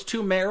 so those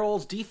two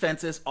Merrill's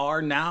defenses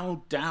are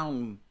now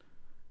down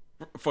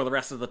for the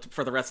rest of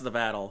the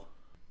battle.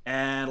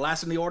 And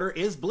last in the order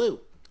is Blue.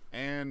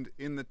 And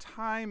in the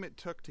time it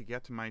took to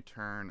get to my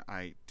turn,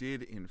 I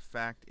did in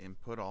fact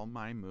input all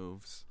my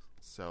moves.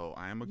 So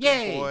I am a good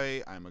Yay!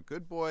 boy. I'm a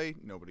good boy.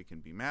 Nobody can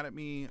be mad at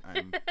me.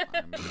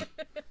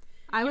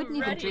 I wouldn't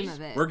even ready? dream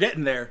of it. We're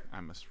getting there.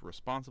 I'm a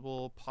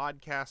responsible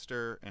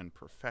podcaster and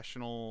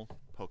professional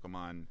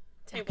Pokemon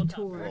Tabletop.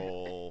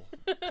 role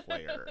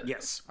player.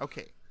 Yes.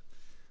 Okay.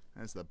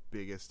 That's the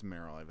biggest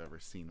Meryl I've ever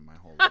seen in my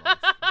whole life.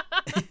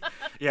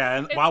 Yeah,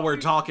 and while we're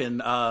talking,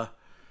 Probably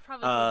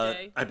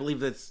Jay. I believe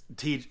that's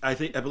I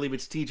believe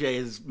it's TJ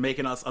is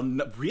making us a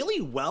really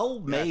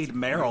well-made That's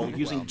Meryl really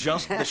using well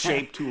just the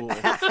shape tool.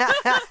 Can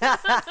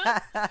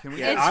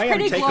we It's I am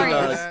pretty taking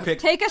glorious. a pic.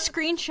 Take a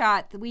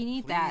screenshot. We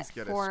need Please that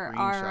get a for screenshot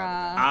our. of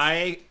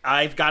that.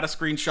 I've got a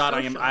screenshot. I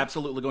am Social.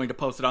 absolutely going to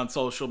post it on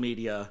social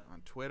media.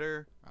 on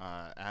Twitter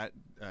at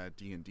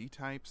D&D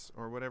Types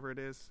or whatever it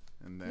is,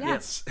 and then Yeah.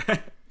 Yes.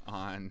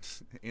 on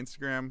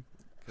Instagram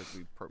because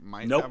we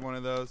might Nope. have one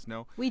of those.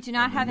 No, We do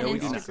not And have then an we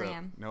don't.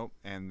 Instagram. Nope,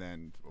 and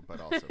then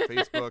but also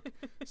Facebook,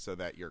 so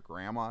that your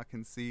grandma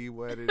can see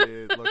what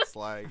it looks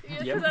like.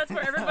 Yeah, Yep. 'cause that's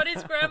where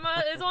everybody's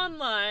grandma is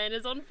online,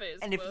 is on Facebook.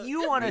 And if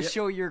you want to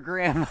show your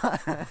grandma,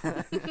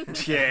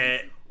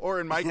 Yeah. Or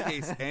in my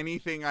case,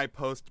 anything I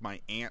post,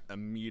 my aunt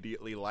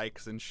immediately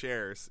likes and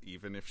shares,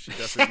 even if she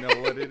doesn't know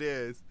what it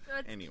is.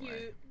 That's Anyway,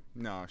 cute.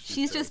 no,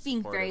 She's very just being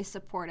supportive. very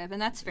supportive, and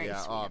that's very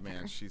Yeah. sweet Oh of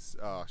man, her. she's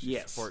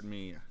Yes. supporting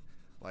me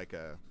like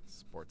a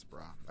sports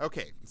bra.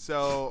 Okay,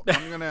 so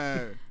I'm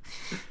gonna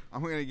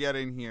get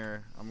in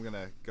here. I'm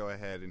gonna go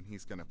ahead, and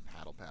he's gonna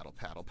paddle,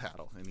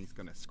 and he's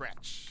gonna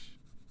scratch.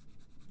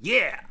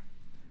 Yeah.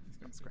 He's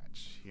gonna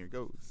scratch. Here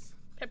goes.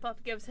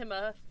 Piplup gives him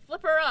a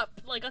flipper up,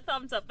 like a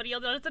thumbs up, but he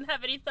doesn't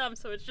have any thumbs,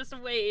 so it's just a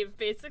wave,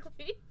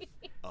 basically.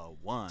 A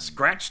 1.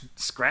 Scratch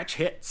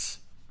hits.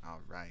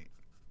 All right.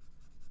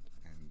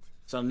 And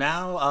So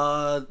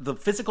now the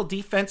physical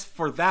defense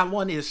for that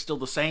one is still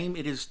the same.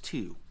 It is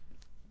 2.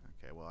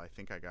 okay, well I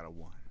think I got a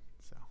 1.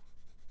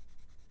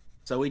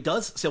 So he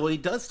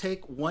does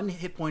take 1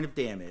 hit point of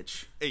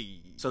damage.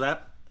 Hey. So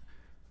that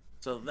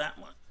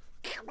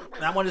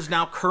one is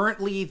now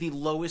currently the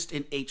lowest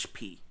in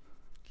HP.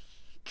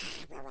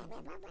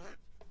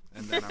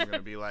 And then I'm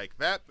gonna be like,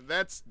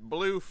 that's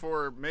Blue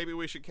for maybe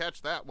we should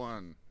catch that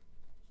one.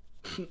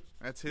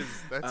 That's his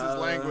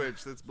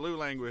language. That's Blue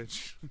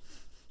language.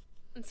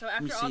 And so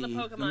after me all the see.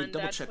 Let me Pokemon,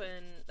 double that's check.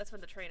 when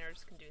the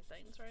trainers can do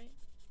things, right?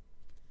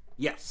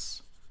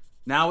 Yes.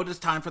 Now it is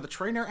time for the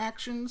trainer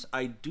actions.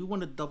 I do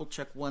want to double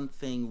check one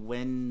thing.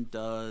 When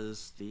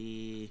does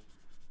the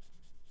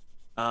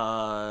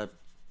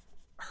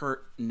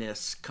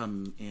hurtness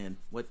come in?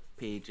 What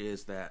page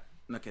is that?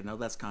 Okay, no,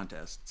 that's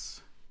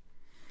contests.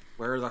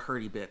 Where are the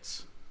hurty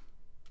bits?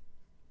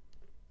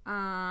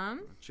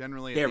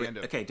 Generally There at we- the end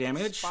of okay,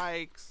 damage.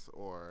 spikes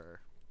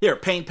or Here,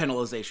 pain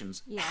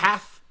penalizations. Yeah.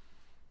 Half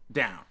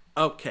down.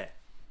 Okay.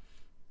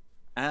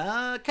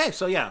 Okay,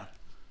 so yeah.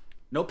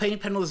 No pain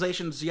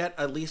penalizations yet,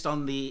 at least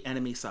on the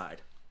enemy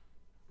side.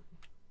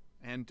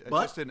 and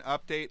But- just an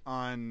update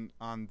on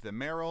the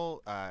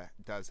Meryl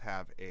does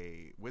have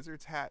a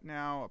wizard's hat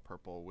now, a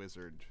purple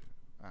wizard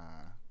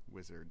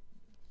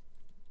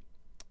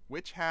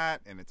witch hat,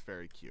 and it's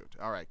very cute.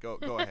 All right, go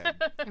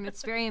ahead. And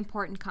it's very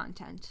important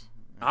content.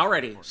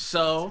 Alrighty,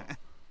 so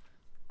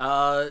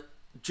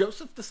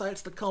Joseph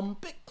decides to come a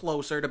bit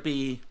closer to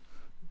be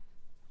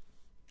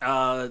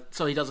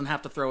so he doesn't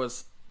have to throw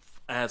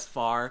as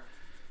far,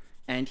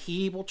 and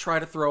he will try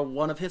to throw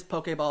one of his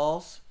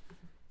Pokeballs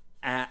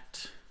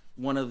at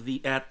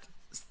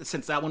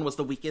since that one was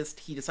the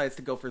weakest, he decides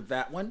to go for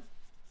that one.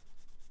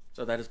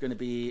 So that is going to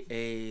be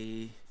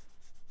a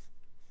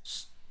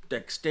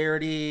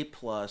dexterity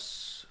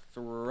plus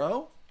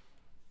throw.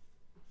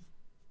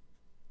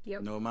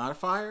 Yep. No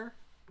modifier.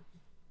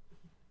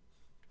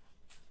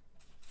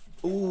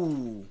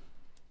 Ooh.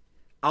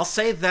 I'll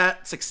say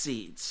that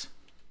succeeds.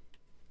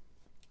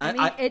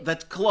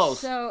 That's close.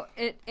 So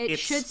it It's-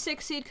 should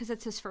succeed because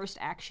it's his first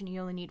action.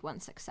 You only need one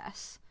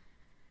success.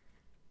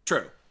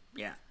 True.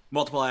 Yeah.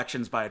 Multiple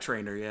actions by a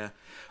trainer, yeah.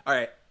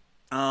 Alright.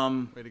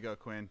 Way to go,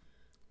 Quinn.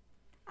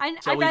 I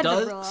So he read the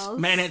does rules.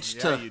 manage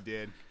Yeah, to you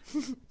did.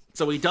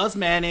 So he does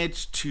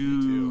manage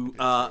to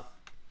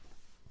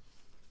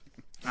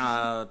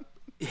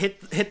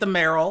hit the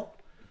Meryl,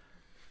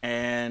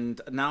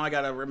 and now I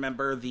gotta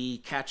remember the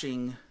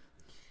catching.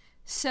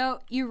 So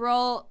you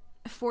roll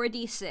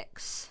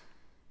 4d6,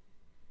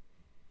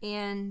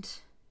 and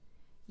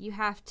you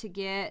have to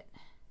get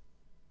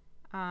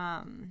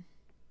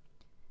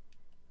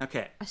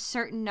Okay. a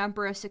certain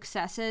number of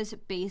successes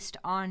based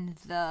on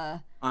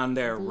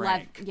their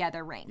rank. Yeah,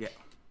 their rank. Yeah.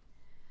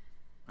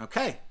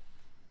 Okay.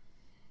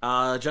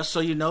 Just so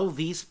you know,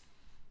 these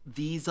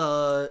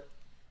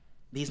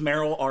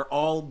Meryl are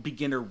all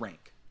beginner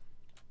rank.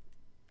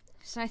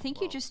 So I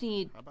think you just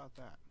need. How about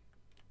that?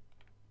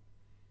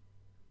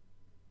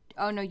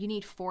 Oh no, you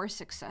need 4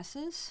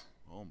 successes.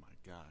 Oh my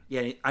god.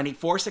 Yeah, I need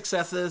 4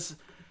 successes,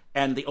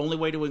 and the only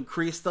way to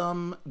increase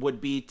them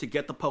would be to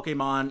get the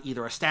Pokemon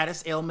either a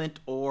status ailment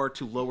or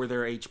to lower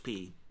their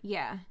HP.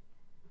 Yeah.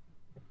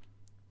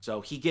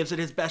 So he gives it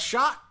his best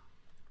shot.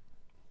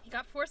 He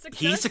got 4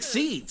 successes. He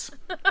succeeds.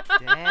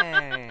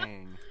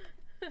 Dang.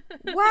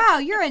 Wow,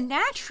 you're a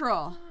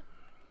natural.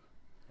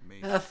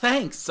 Amazing.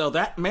 Thanks. So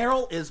that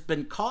Meryl has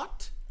been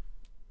caught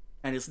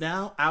and is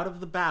now out of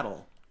the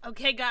battle.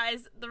 Okay,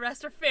 guys, the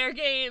rest are fair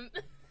game.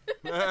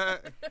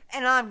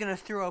 And I'm gonna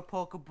throw a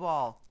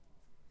Pokeball.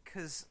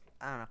 Cause,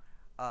 I don't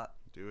know.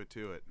 Do it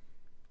to it.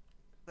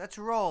 Let's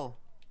roll.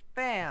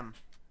 Bam.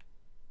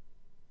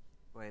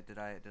 Wait, did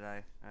I?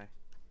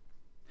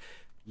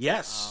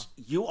 Yes,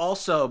 you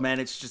also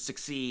managed to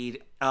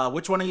succeed.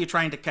 Which one are you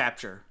trying to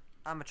capture?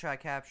 I'm gonna try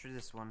to capture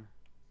this one.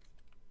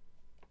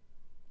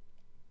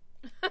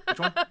 Which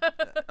one?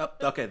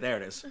 Okay, there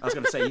it is. I was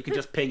going to say, you can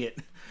just ping it.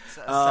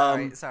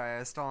 Sorry, I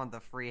was still on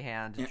the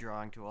freehand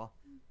drawing tool.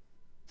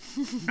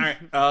 All right,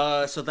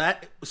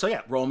 so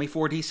yeah, roll me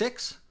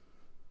 4d6.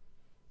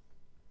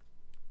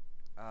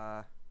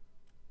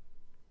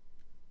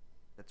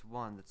 That's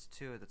 1, that's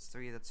 2, that's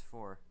 3, that's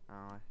 4. Oh,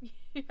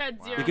 You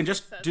had 0 You can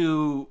just success.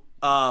 do,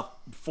 for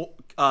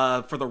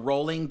the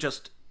rolling,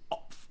 just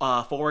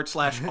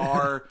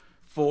 /R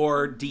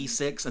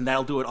 4d6, and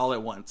that'll do it all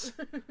at once.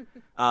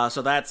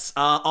 So that's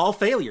all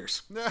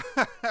failures.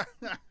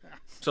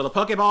 So the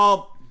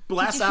Pokeball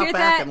blasts Did you out hear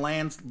back that? and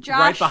lands Josh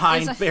right is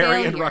behind a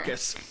Barry and failure.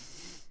 Ruckus.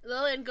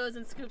 Lillian goes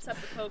and scoops up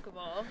the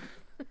Pokeball.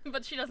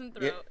 But she doesn't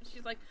throw it.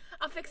 She's like,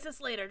 I'll fix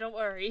this later, don't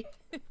worry.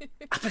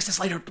 I'll fix this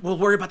later. We'll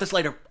worry about this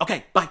later.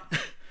 Okay, bye.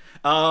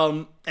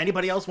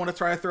 Anybody else want to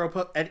try to throw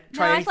try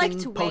I'd like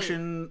anything? to wait.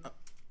 Potion.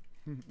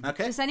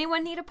 Okay. Does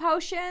anyone need a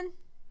potion?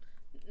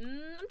 I'm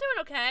doing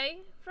okay.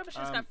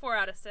 Frobisher's got 4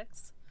 out of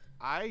 6.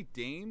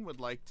 Dane, would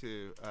like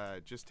to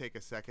just take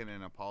a second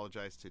and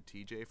apologize to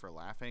TJ for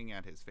laughing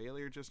at his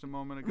failure just a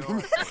moment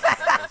ago.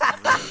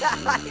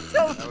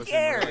 That was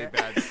in really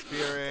bad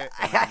spirit.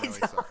 And I'm really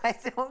sorry. I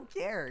don't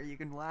care. You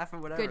can laugh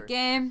at whatever. Good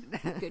game.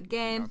 Good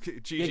game. Okay,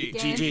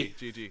 GG.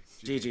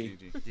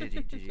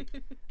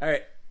 GG. All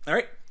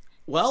right.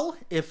 Well,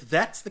 if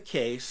that's the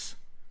case,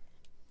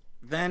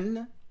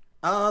 then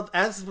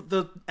as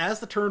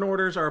the turn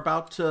orders are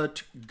about to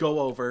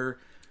go over,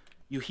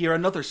 you hear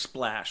another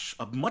splash,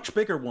 a much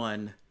bigger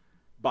one,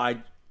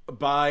 by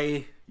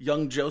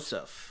young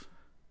Joseph.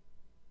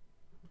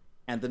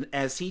 And then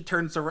as he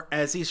turns around,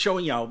 as he's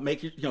showing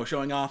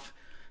showing off,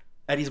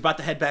 and he's about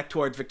to head back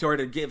towards Victoria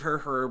to give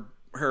her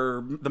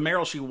the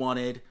Meryl she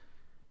wanted,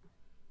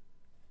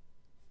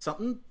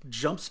 something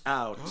jumps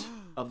out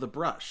of the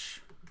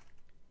brush.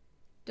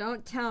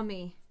 Don't tell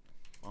me.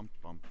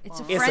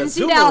 It's a It's a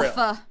frenzied Azumarill.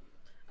 alpha.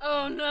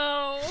 Oh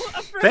no!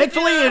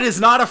 Thankfully, it is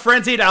not a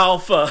frenzied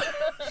alpha.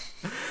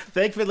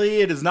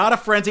 Thankfully, it is not a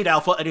frenzied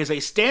alpha. It is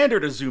a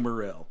standard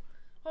Azumarill,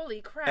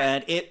 Holy crap.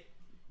 and it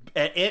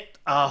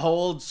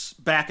holds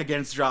back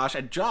against Josh.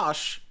 And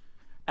Josh,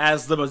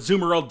 as the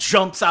Azumarill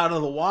jumps out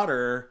of the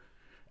water,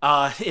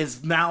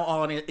 is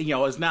now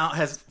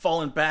has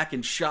fallen back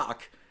in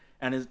shock,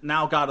 and has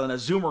now got an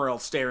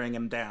Azumarill staring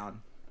him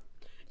down.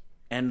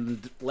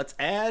 And let's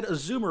add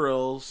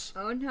Azumarills.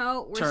 Oh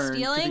no, we're Turn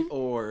stealing to the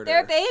order.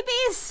 their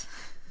babies.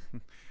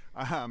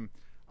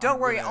 Don't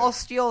worry, I'll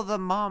steal the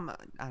mom.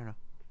 I don't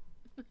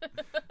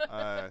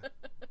know.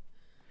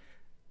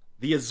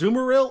 The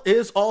Azumarill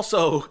is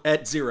also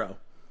at 0.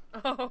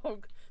 Oh,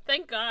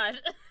 thank God.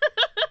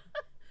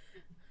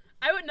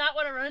 I would not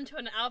want to run into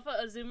an alpha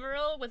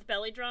Azumarill with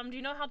belly drum. Do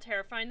you know how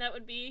terrifying that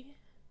would be?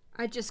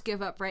 I'd just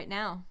give up right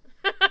now.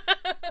 I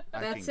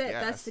That's can it.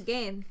 That's guess. the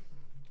game.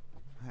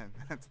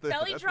 That's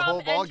Belly the drum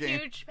whole ball and game.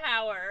 huge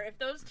power. If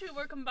those two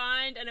were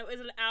combined and it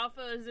was an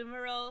alpha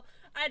Azumarill,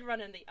 I'd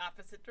run in the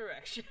opposite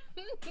direction.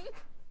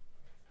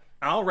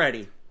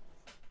 Alrighty.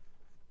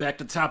 Back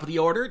to the top of the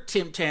order.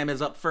 Tim Tam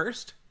is up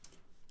first.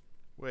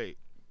 Wait,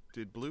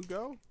 did Blue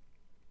go?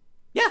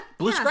 Yeah,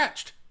 Blue Yeah.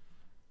 scratched.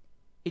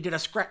 He did a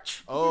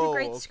scratch. You did Oh, a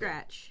great okay.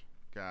 scratch.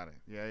 Got it.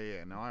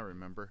 Yeah. Now I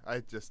remember.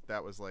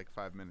 That was like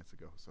 5 minutes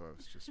ago, so I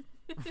was just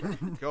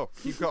keep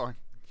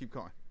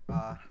going.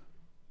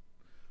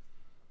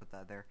 Put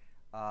that there.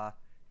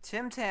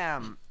 Tim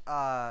Tam.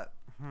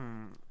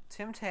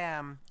 Tim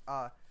Tam.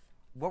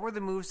 What were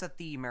the moves that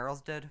the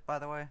Meryls did, by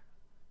the way?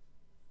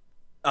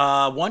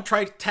 One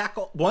tried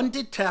tackle. One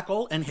did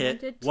tackle and hit.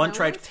 did One tail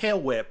tried whip?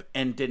 tail whip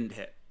and didn't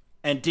hit,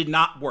 and did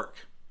not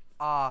work.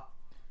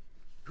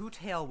 Who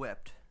tail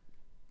whipped?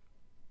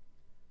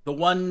 The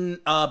one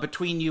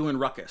between you and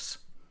Ruckus.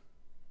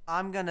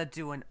 I'm gonna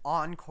do an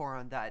encore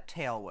on that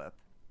tail whip.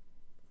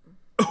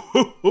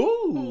 Ooh.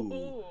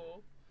 Ooh.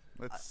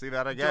 Let's see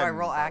that again. Do I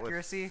roll but with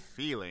accuracy?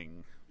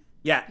 Feeling.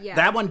 Yeah, Yeah.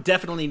 that one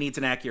definitely needs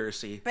an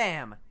accuracy.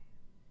 Bam.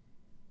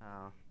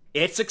 Oh.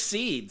 It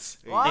succeeds.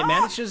 What? It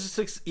manages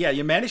to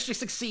you manage to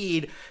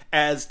succeed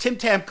as Tim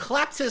Tam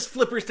claps his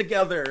flippers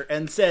together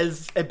and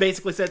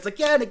basically says,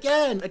 again,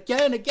 again,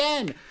 again,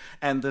 again.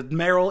 And the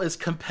Meryl is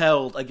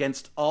compelled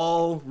against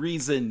all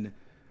reason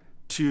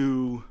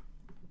to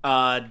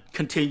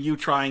continue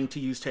trying to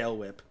use Tail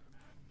Whip.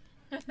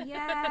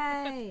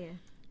 Yay!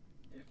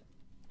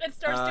 It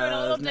starts doing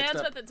a little next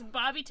dance up. with its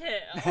bobby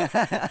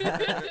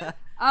tail.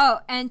 Oh,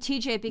 and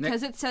TJ,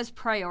 because it says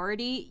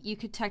priority, you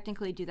could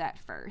technically do that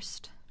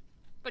first.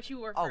 But you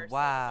were Oh, first. So wow.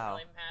 it doesn't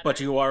really matter. But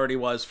you already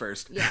was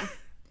first. Yeah,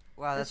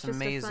 Wow, that's just a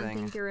fun amazing.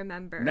 thing to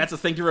remember. And that's a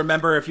thing to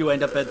remember if you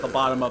end up at the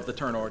bottom of the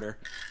turn order.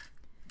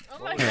 Oh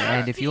my God,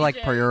 And if you like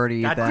TJ.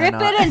 priority, God then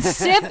Grip it and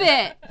sip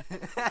it.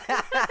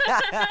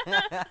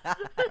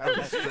 That was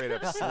a straight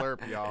up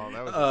slurp, y'all.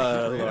 That was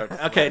Lord.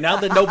 Okay, now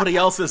that nobody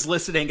else is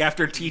listening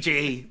after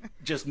TJ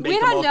just made We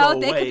them don't all know. go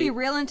They away. could be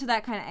real into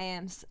that kind of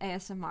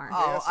ASMR.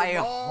 Oh, I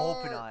ASMR.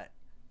 hope not.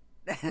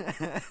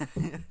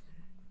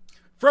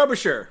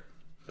 Frobisher.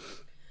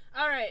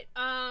 All right.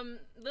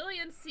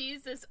 Lillian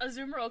sees this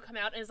Azumarill come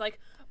out and is like,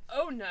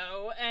 "Oh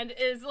no!" and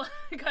is like,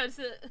 because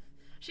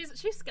she's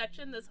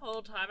sketching this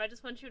whole time. I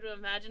just want you to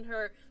imagine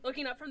her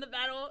looking up from the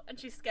battle and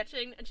she's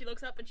sketching, and she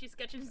looks up and she's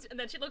sketching, and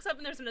then she looks up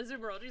and there's an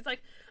Azumarill. She's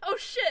like, "Oh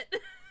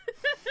shit!"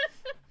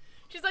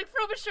 She's like,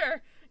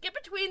 "Frobisher, get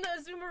between the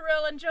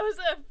Azumarill and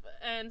Joseph."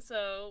 And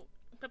so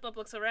Piplup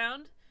looks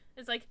around,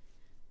 is like,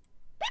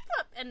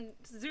 "Piplup!" and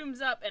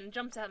zooms up and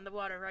jumps out in the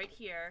water right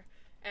here.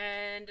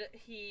 And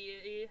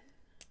he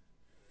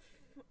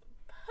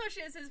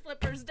pushes his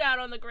flippers down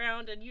on the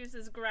ground and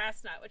uses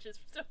Grass Knot, which is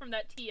still from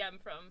that TM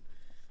from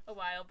a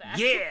while back.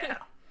 Yeah.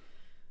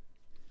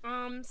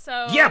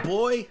 So Yeah,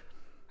 boy.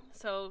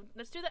 So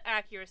let's do the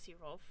accuracy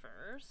roll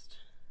first.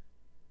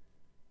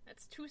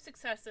 That's 2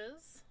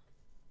 successes.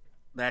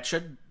 That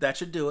should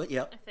do it.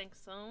 Yep. I think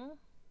so.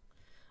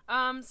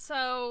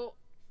 So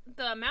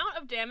the amount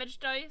of damage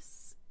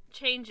dice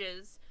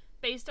changes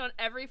based on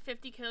every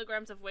 50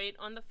 kilograms of weight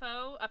on the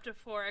foe, up to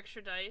 4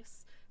 extra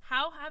dice.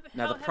 How heavy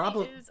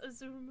is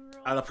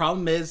Azumarill? The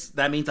problem is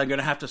that means I'm going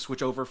to have to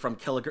switch over from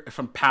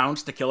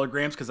pounds to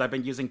kilograms because I've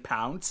been using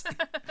pounds.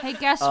 Hey,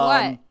 guess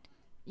what?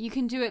 You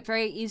can do it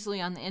very easily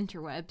on the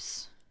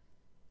interwebs.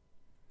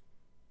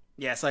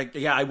 Yes,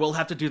 I will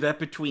have to do that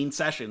between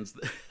sessions.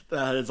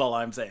 That is all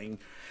I'm saying.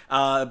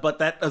 But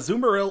that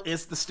Azumarill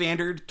is the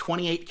standard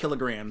 28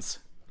 kilograms.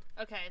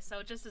 Okay,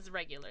 so just as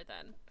regular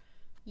then.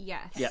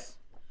 Yes. Yep.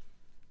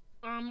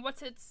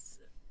 What's its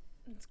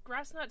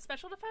Grass Knot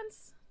special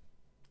defense?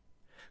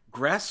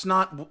 Grass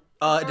Knot,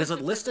 does it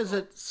it's list as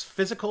its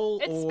physical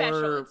It's or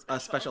special, it's a special.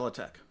 special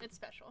attack? It's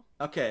special.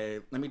 Okay,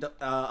 let me.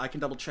 I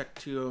can double check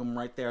too. I'm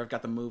right there. I've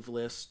got the move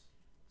list.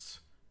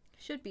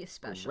 Should be a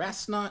special.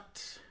 Grass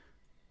Knot.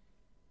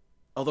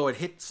 Although it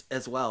hits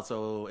as well,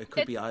 so it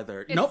could be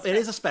either. it's Nope, it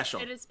is a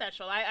special. It is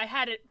special. I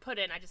had it put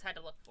in. I just had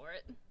to look for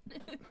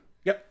it.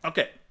 Yep.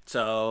 Okay.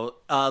 So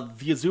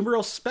the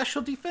Azumarill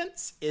special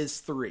defense is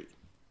 3.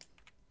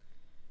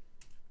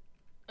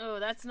 Oh,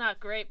 that's not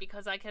great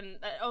because I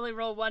only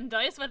roll 1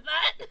 dice with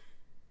that.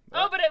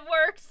 Oh, but it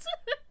works.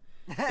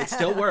 It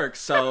still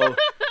works. So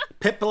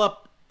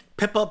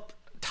Piplup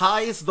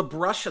ties the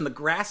brush and the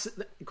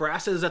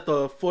grasses at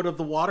the foot of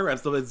the water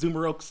as the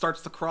Azumarill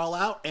starts to crawl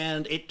out,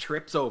 and it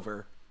trips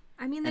over.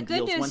 I mean, the and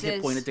good deals news 1 hit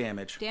is point of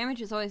damage.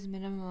 damage is always a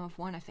minimum of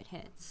 1 if it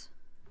hits.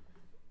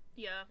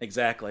 Yeah.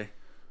 Exactly.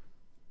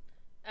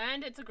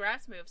 And it's a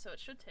grass move, so it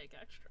should take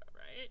extra,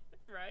 right?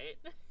 Right?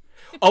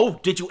 Oh,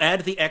 did you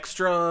add the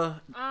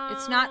extra?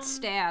 It's not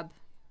stab.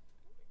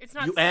 It's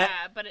not You stab,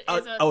 add- but it Oh,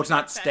 is a it's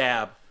not special.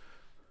 stab,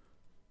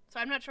 So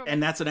I'm not sure.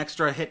 and that's an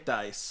extra hit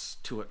dice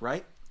to it,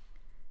 right?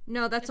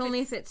 No, that's If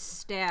only it's if it's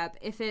stab.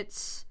 If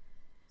it's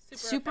super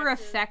super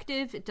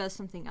effective, it does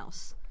something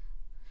else.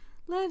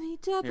 Let me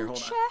double hold on.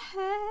 check.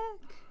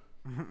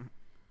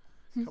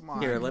 Come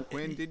on, Here,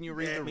 Quinn, didn't you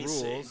read the me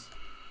rules? see.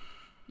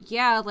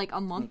 Yeah, like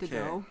a month Okay.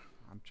 ago.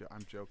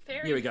 I'm joking.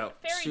 Fairy, Here we go.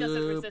 Fairy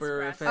doesn't resist Super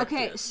grass. effective.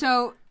 Okay,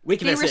 so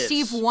Weakness they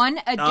receive is, 1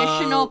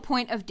 additional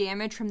point of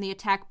damage from the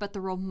attack, but the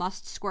roll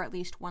must score at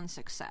least 1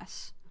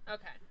 success.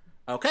 Okay.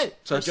 Okay,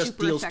 so it just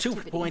super deals 2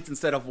 effectivity. points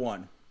instead of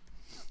 1.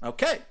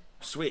 Okay,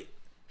 sweet.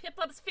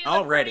 Piplup's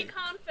feeling pretty Alrighty.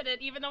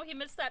 confident, even though he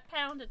missed that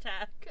pound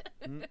attack.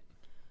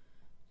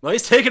 Well,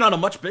 he's taking on a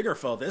much bigger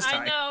foe this I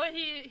time. know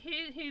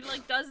he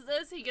like does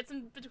this. He gets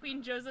in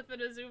between Joseph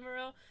and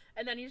Azumarill,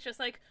 and then he's just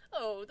like,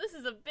 "Oh, this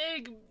is a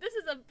big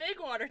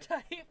water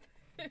type."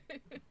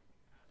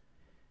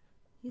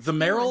 He's The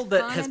feeling Meryl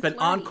that fun has and been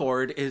flirty.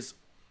 encored is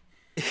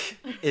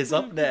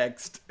up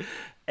next,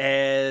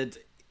 and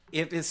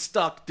it is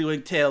stuck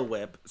doing Tail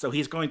Whip. So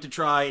he's going to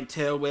try and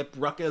Tail Whip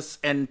Ruckus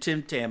and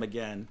Tim Tam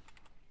again.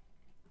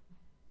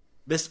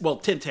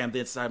 Tim Tam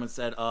this time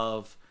instead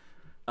of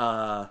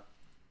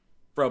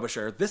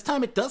Frobisher. This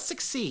time it does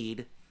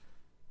succeed.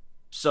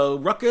 So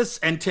Ruckus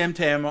and Tim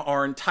Tam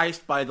are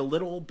enticed by the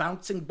little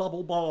bouncing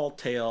bubble ball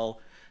tail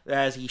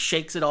as he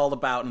shakes it all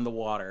about in the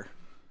water.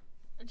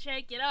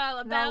 Shake it all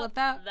about.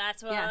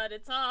 That's what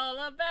it's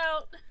all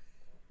about.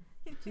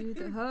 Do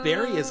the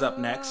Barry is up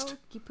next.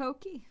 Hokey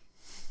pokey.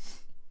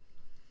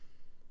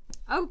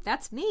 Oh,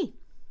 that's me.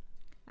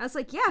 I was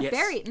like, yeah, Yes.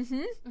 Barry.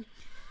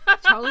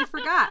 Totally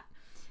forgot.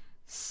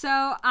 So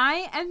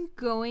I am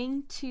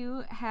going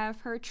to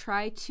have her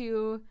try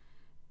to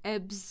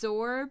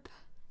absorb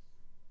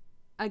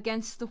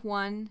against the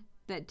one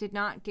that did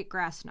not get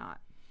grass knot.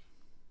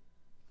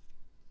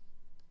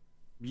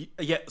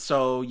 Yeah,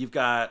 so you've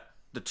got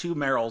the 2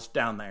 Meryls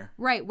down there.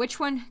 Right, which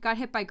one got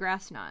hit by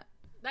grass knot?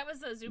 That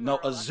was a Azumarill. No,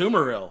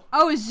 Azumarill.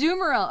 Oh, a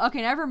Azumarill.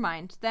 Okay, never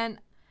mind. Then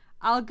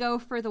I'll go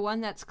for the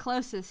one that's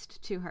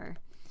closest to her.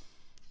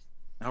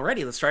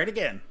 Alrighty, let's try it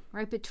again.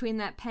 Right between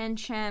that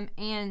Pancham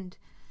and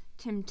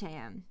Tim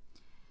Tam.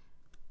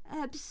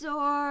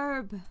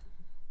 Absorb.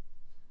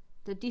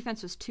 The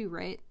defense was 2,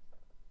 right?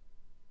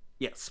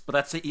 Yes, but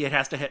that's it. It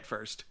has to hit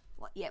first.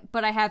 Well, yeah,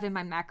 but I have in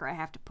my macro, I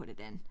have to put it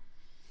in.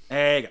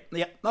 There you go.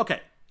 Yeah,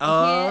 okay.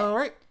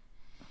 Alright.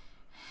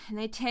 And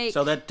they take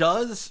So that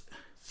does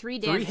 3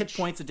 damage. 3 hit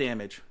points of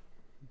damage.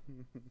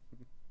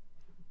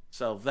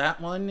 So that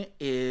one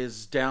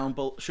is down.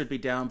 Should be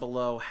down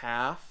below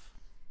half.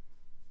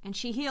 And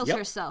she heals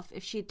herself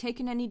if she had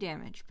taken any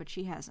damage, but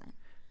she hasn't.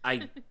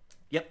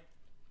 Yep.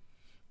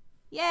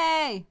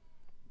 Yay!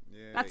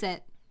 Yay. That's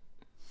it.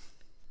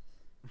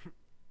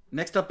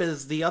 Next up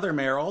is the other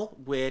Meryl,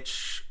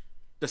 which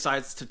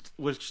decides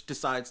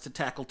to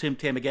tackle Tim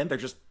Tam again. They're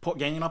just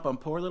ganging up on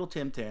poor little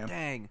Tim Tam.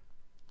 Dang.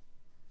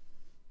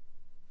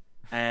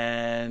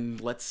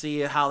 And let's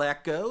see how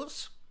that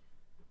goes.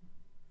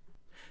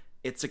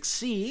 It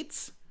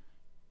succeeds.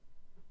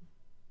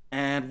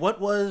 And what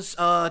was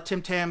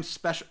Tim Tam's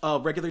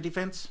special regular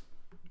defense?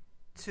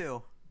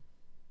 2.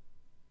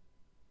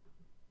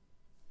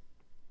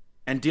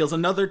 And deals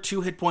another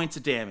 2 hit points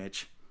of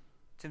damage.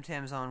 Tim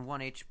Tam's on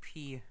 1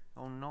 HP.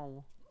 Oh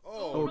no.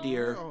 Oh,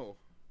 dear. No.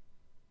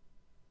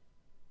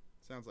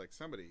 Sounds like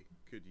somebody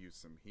could use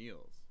some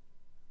heals.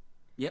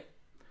 Yep.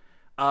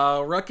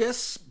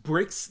 Ruckus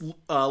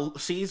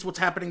sees what's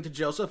happening to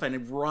Joseph and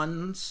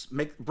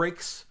it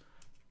breaks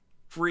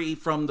free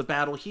from the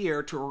battle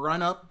here to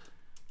run up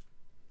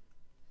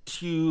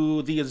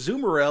to the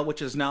Azumarill,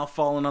 which is now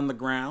fallen on the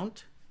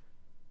ground,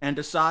 and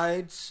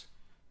decides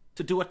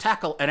to do a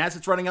tackle. And as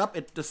it's running up,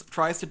 it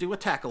tries to do a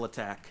tackle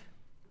attack.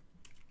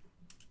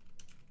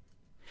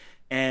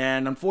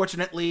 And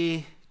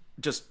unfortunately,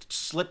 just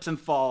slips and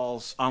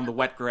falls on the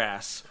wet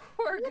grass.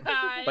 Poor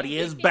guy. But he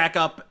is back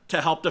up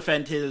to help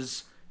defend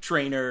his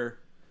trainer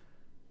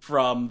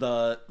from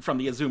the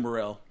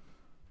Azumarill,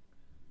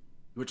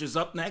 which is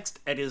up next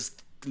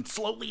and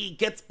slowly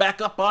gets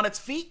back up on its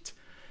feet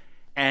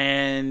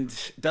and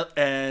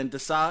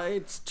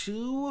decides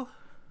to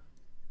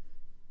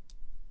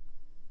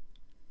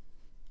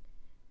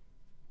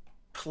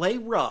play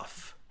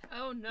rough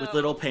Oh no. with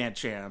little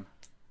Pancham.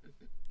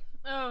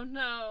 Oh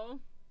no.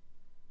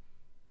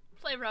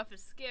 Play rough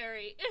is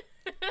scary.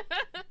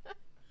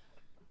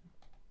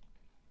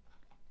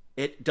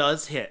 It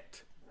does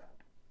hit.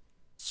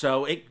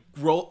 So it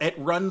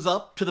runs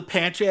up to the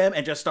Pancham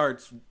and just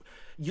starts.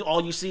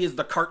 All you see is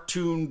the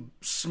cartoon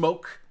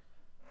smoke,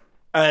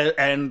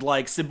 and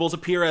like symbols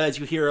appear as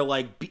you hear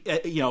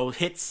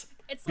hits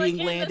It's being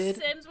like in landed.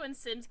 The Sims when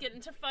Sims get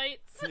into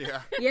fights.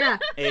 Yeah. Yeah.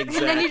 Exactly.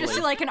 And then you just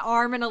see like an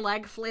arm and a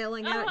leg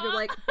flailing out. And you're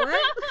like,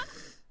 what?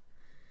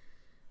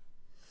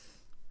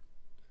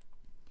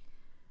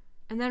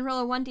 And then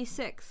roll a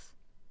 1d6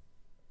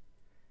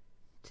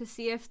 to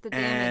see if the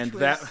damage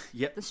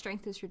the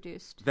strength is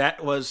reduced.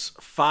 That was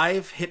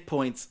 5 hit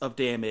points of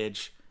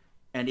damage,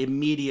 and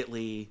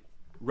immediately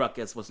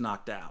Ruckus was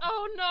knocked out.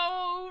 Oh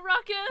no,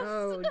 Ruckus!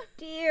 Oh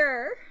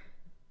dear.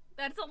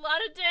 That's a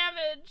lot of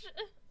damage.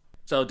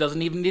 So it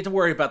doesn't even need to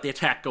worry about the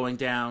attack going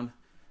down.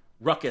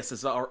 Ruckus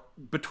is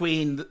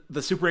between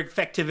the super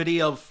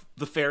effectivity of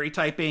the fairy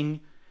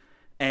typing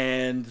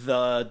and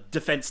the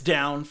defense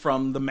down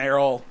from the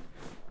Meryl.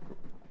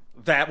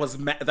 That was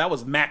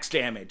max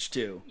damage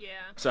too. Yeah.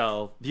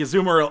 So the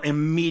Azumarill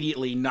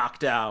immediately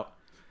knocked out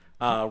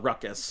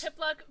Ruckus.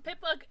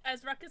 Pipluck,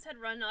 as Ruckus had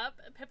run up,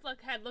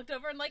 Pipluck had looked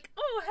over and like,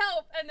 oh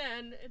help! And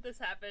then this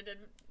happened, and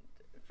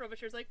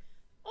Frobisher's like,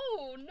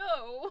 oh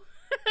no!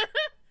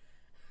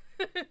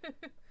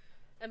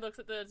 And looks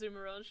at the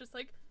Azumarill and is just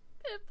like,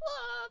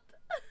 Piplup!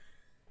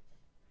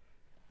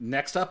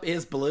 Next up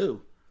is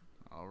Blue.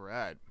 All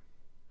right.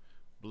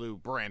 Blue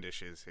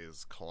brandishes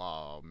his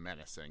claw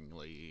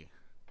menacingly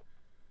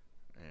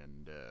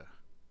and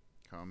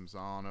comes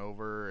on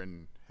over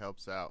and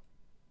helps out.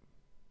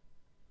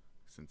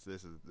 Since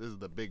this is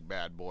the big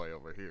bad boy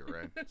over here,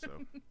 right?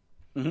 So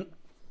here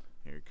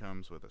he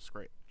comes with a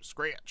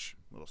scratch,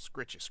 little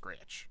scritchy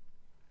scratch.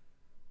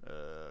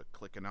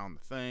 Clicking on the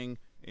thing,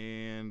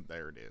 and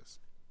there it is.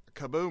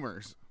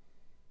 Kaboomers.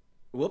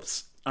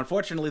 Whoops.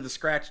 Unfortunately, the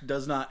scratch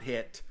does not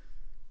hit.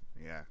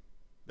 Yeah.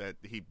 That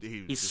he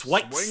He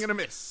swipes. Swing and a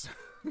miss.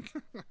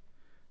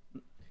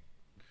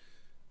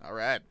 All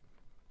right.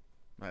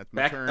 That's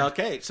my turn.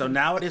 Okay, so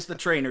now it is the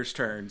trainers'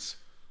 turns.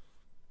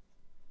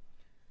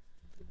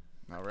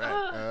 All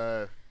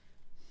right.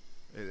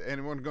 Is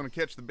anyone going to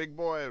catch the big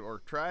boy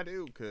or try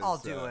to? I'll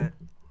do it.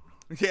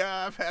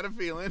 Yeah, I've had a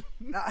feeling.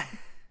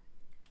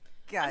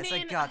 Guys,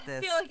 I got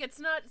this. I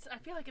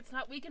feel like it's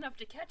not weak enough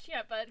to catch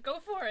yet, but go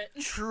for it.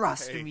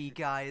 Trust me,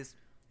 guys.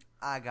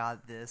 I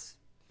got this.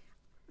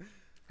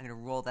 I'm gonna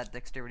roll that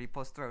dexterity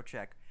plus throw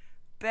check.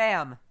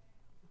 Bam!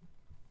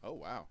 Oh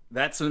wow.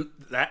 That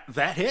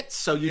hits.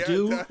 So you Yeah,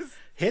 do it does.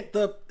 hit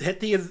the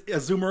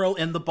Azumarill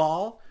in the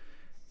ball.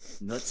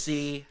 Let's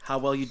see how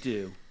well you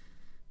do.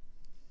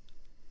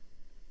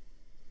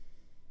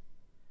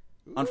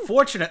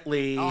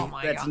 Unfortunately, Oh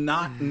my that's God.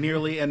 not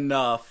nearly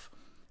enough.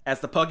 As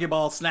the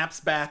Pokeball snaps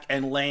back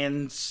and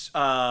lands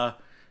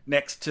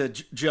next to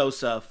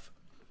Joseph,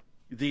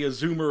 the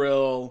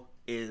Azumarill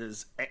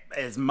is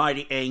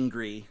mighty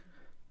angry.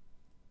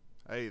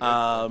 Hey, that's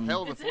a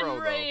hell of a It's throw, though.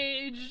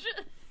 enraged.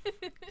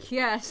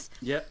 Yes.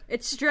 Yep.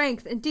 Its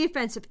strength and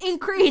defensive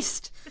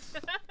increased.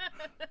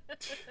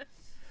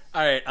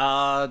 All right.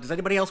 Does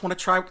anybody else want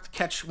to try to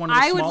catch one of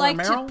the I would smaller like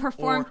Marill, to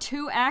perform or-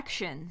 2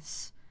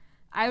 actions.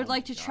 I would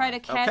like to try to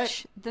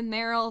catch the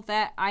Marill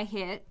that I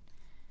hit,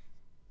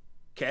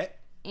 Okay.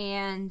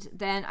 and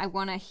then I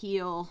want to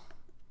heal.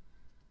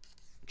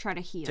 Try to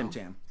heal. Tim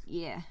Tam.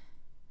 Yeah.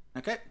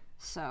 Okay.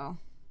 So.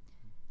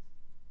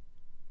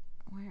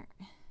 Where?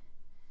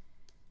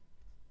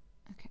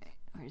 Okay.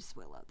 Where's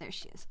Willow? There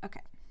she is.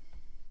 Okay.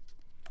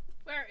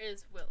 Where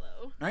is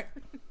Willow? All right.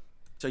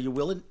 So you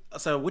will.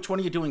 So which one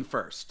are you doing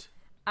first?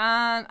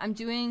 I'm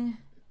doing.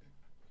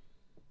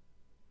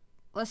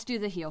 Let's do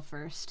the heal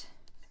first.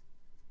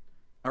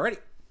 Alrighty.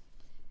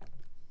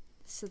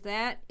 So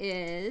that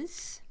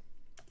is.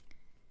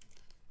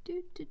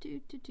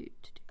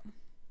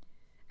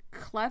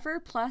 Clever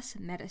plus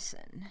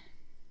medicine.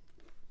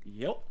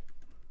 Yep.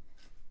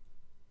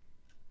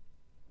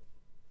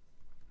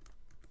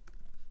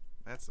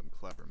 That's some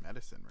clever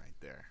medicine right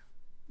there.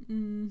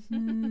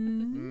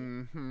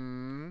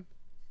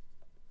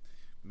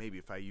 Maybe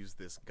if I use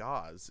this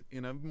gauze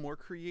in a more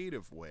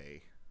creative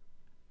way,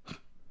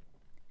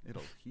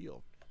 it'll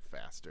heal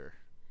faster.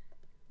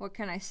 What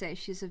can I say?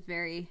 She's a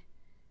very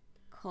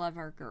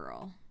clever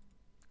girl.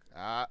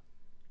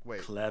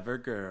 Wait. Clever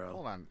girl.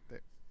 Hold on.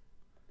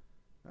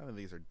 None of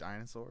these are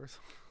dinosaurs.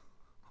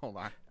 Hold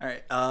on. All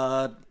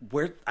right.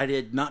 Where I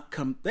did not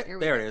come. There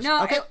we it go. is.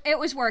 No, Okay. it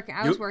was working.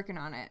 I was working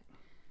on it.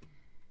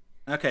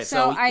 Okay.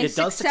 So So I it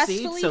does succeed.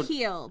 successfully So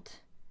healed.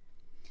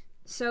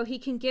 So he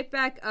can get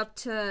back up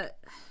to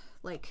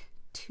like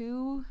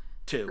 2,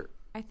 2.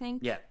 I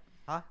think. Yeah.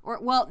 Or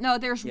well, no,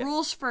 there's Yeah.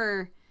 rules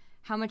for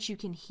how much you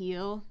can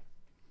heal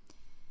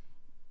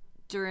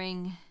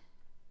during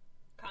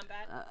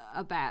Combat.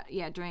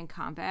 during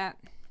combat.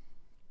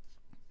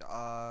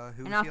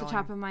 Who's And off the healing?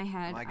 top of my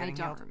head, Am I I getting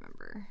don't healed?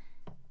 remember.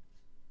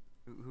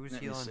 Who's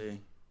Let me healing?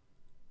 see.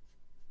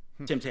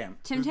 Tim Tam.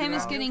 Tim Tam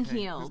is Oh, getting okay. Who's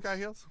healed. got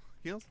heals?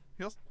 Heals?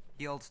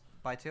 Healed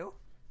by 2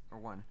 or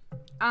 1?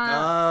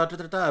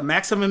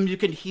 Maximum you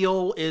can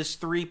heal is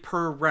 3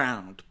 per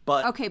round,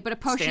 but Okay, but a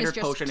potion standard is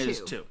just potion 2.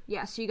 is 2.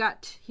 Yeah, so he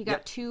got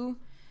Yep. 2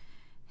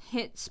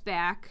 hits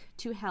back,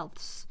 2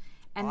 healths,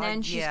 and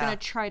then she's yeah. gonna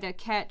try to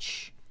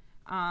catch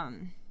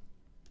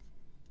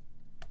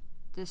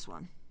this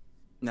one.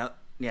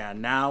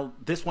 Now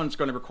this one's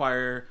going to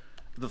require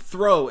the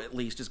throw. At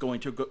least is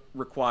going to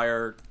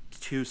require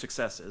 2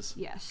 successes.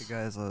 Yes.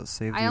 Guys,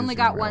 save. I only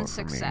got 1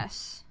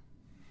 success.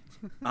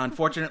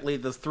 Unfortunately,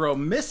 the throw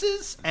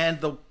misses, and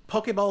the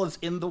Pokeball is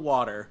in the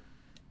water.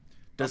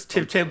 Does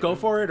Tim Tam go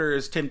for it, or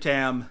is Tim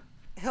Tam?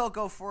 He'll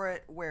go for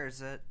it. Where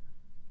is it?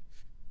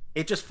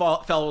 It just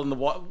fell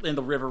in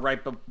the river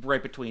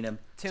right between him,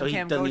 Tim so he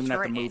Tam doesn't goes even have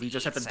for to it move. and He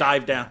just has to eats it.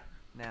 dive down.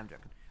 Nah, I'm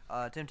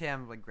joking. Tim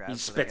Tam like grabs He it, I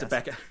spits it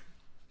guess, back.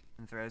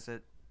 and throws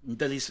it.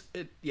 Does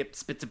he? Yep,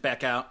 spits it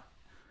back out.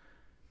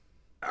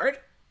 All right,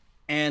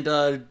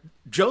 and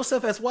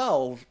Joseph as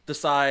well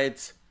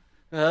decides,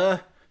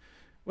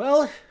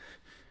 well,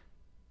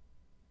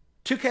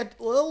 to get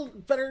a little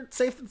better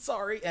safe than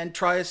sorry, and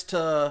tries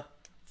to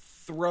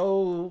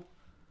throw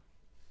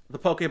the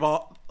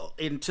Pokeball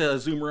into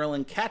Azumarill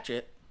and catch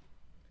it,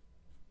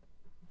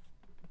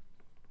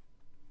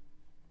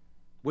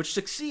 which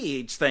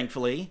succeeds,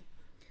 thankfully.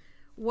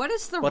 What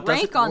is the But does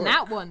rank it on work?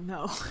 that one,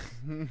 though?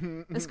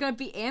 It's gonna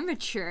be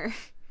amateur.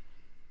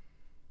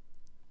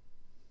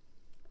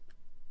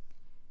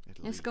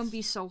 It's gonna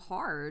be so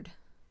hard.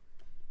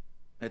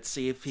 Let's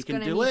see if he It's can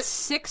gonna do need it.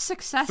 6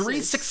 successes.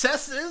 3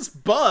 successes,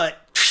 but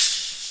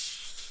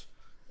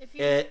If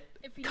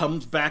he comes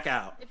needs, back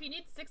out. If he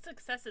needs 6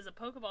 successes, a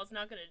Pokeball's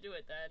not going to do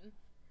it then.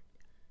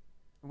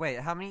 Wait,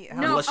 how many?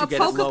 How No, Unless a you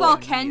get it lower.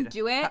 Pokeball can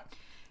do it How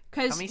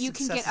because many you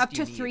can get successes up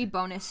do to you 3 need?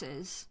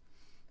 bonuses.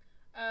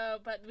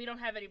 But we don't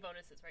have any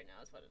bonuses right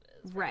now, is what it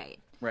is. Right.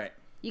 Right.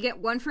 You get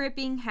 1 for it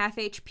being half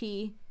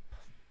HP,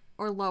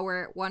 or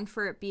lower, one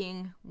for it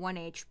being 1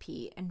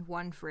 HP, and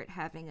one for it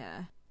having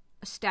a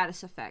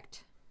status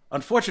effect.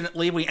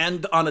 Unfortunately, we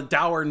end on a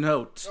dour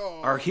note.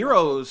 Our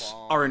heroes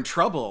are in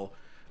trouble.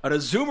 An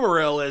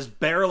Azumarill is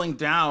barreling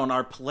down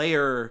our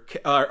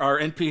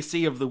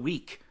NPC of the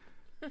week.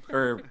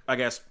 Or, I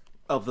guess,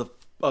 of the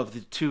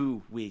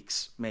 2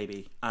 weeks,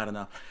 maybe. I don't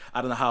know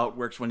how it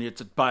works when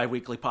it's a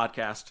bi-weekly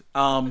podcast.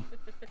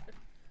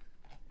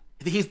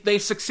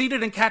 They've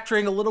succeeded in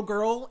capturing a little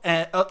girl,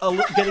 and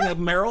getting a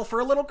Marill for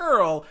a little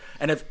girl,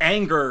 and have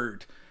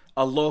angered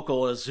a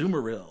local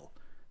Azumarill.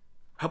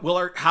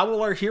 How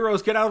will our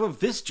heroes get out of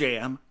this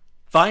jam?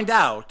 Find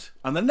out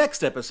on the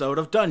next episode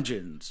of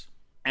Dungeons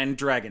and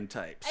Dragon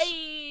Types.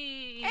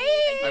 Hey!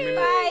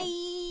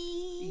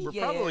 We're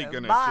probably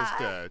gonna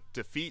just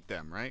defeat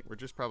them, right?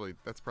 That's probably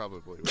what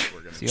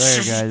we're gonna do. See you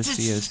later, guys.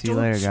 See you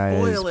later,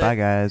 guys. Bye,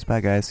 guys.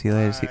 Bye, guys. See you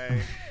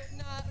later.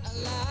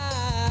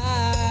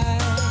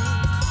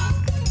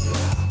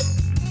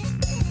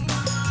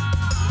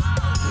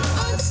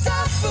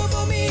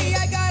 Unstoppable me,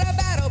 I got a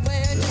battle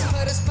plan. Just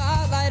put a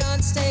spotlight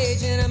on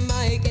stage and a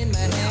mic in my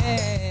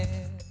hand.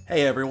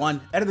 Hey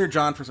everyone, Editor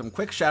John for some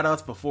quick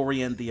shoutouts before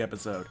we end the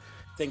episode.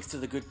 Thanks to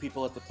the good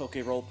people at the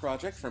PokeRoll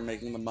Project for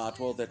making the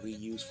module that we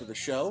use for the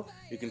show.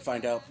 You can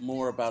find out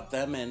more about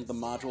them and the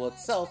module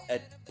itself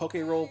at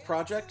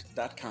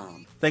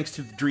PokeRollProject.com. Thanks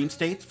to the Dream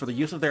States for the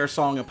use of their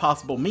song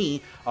Impossible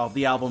Me of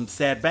the album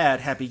Sad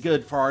Bad, Happy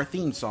Good for our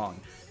theme song.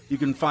 You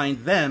can find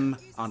them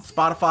on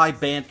Spotify,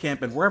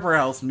 Bandcamp, and wherever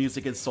else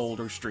music is sold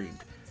or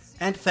streamed.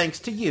 And thanks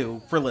to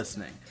you for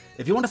listening.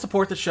 If you want to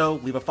support the show,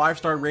 leave a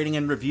 5-star rating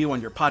and review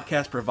on your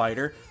podcast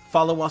provider.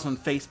 Follow us on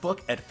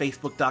Facebook at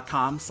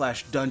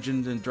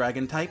facebook.com/Dungeons and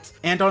Dragon Types,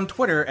 and on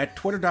Twitter at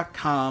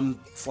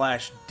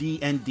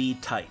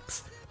twitter.com/DND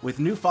Types, with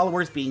new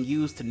followers being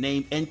used to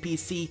name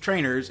NPC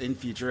trainers in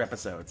future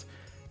episodes.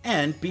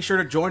 And be sure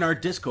to join our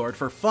Discord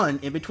for fun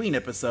in between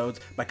episodes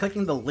by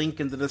clicking the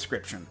link in the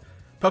description.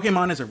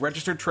 Pokemon is a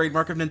registered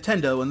trademark of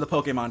Nintendo and the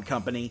Pokemon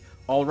Company,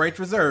 all rights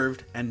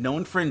reserved, and no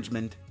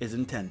infringement is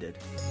intended.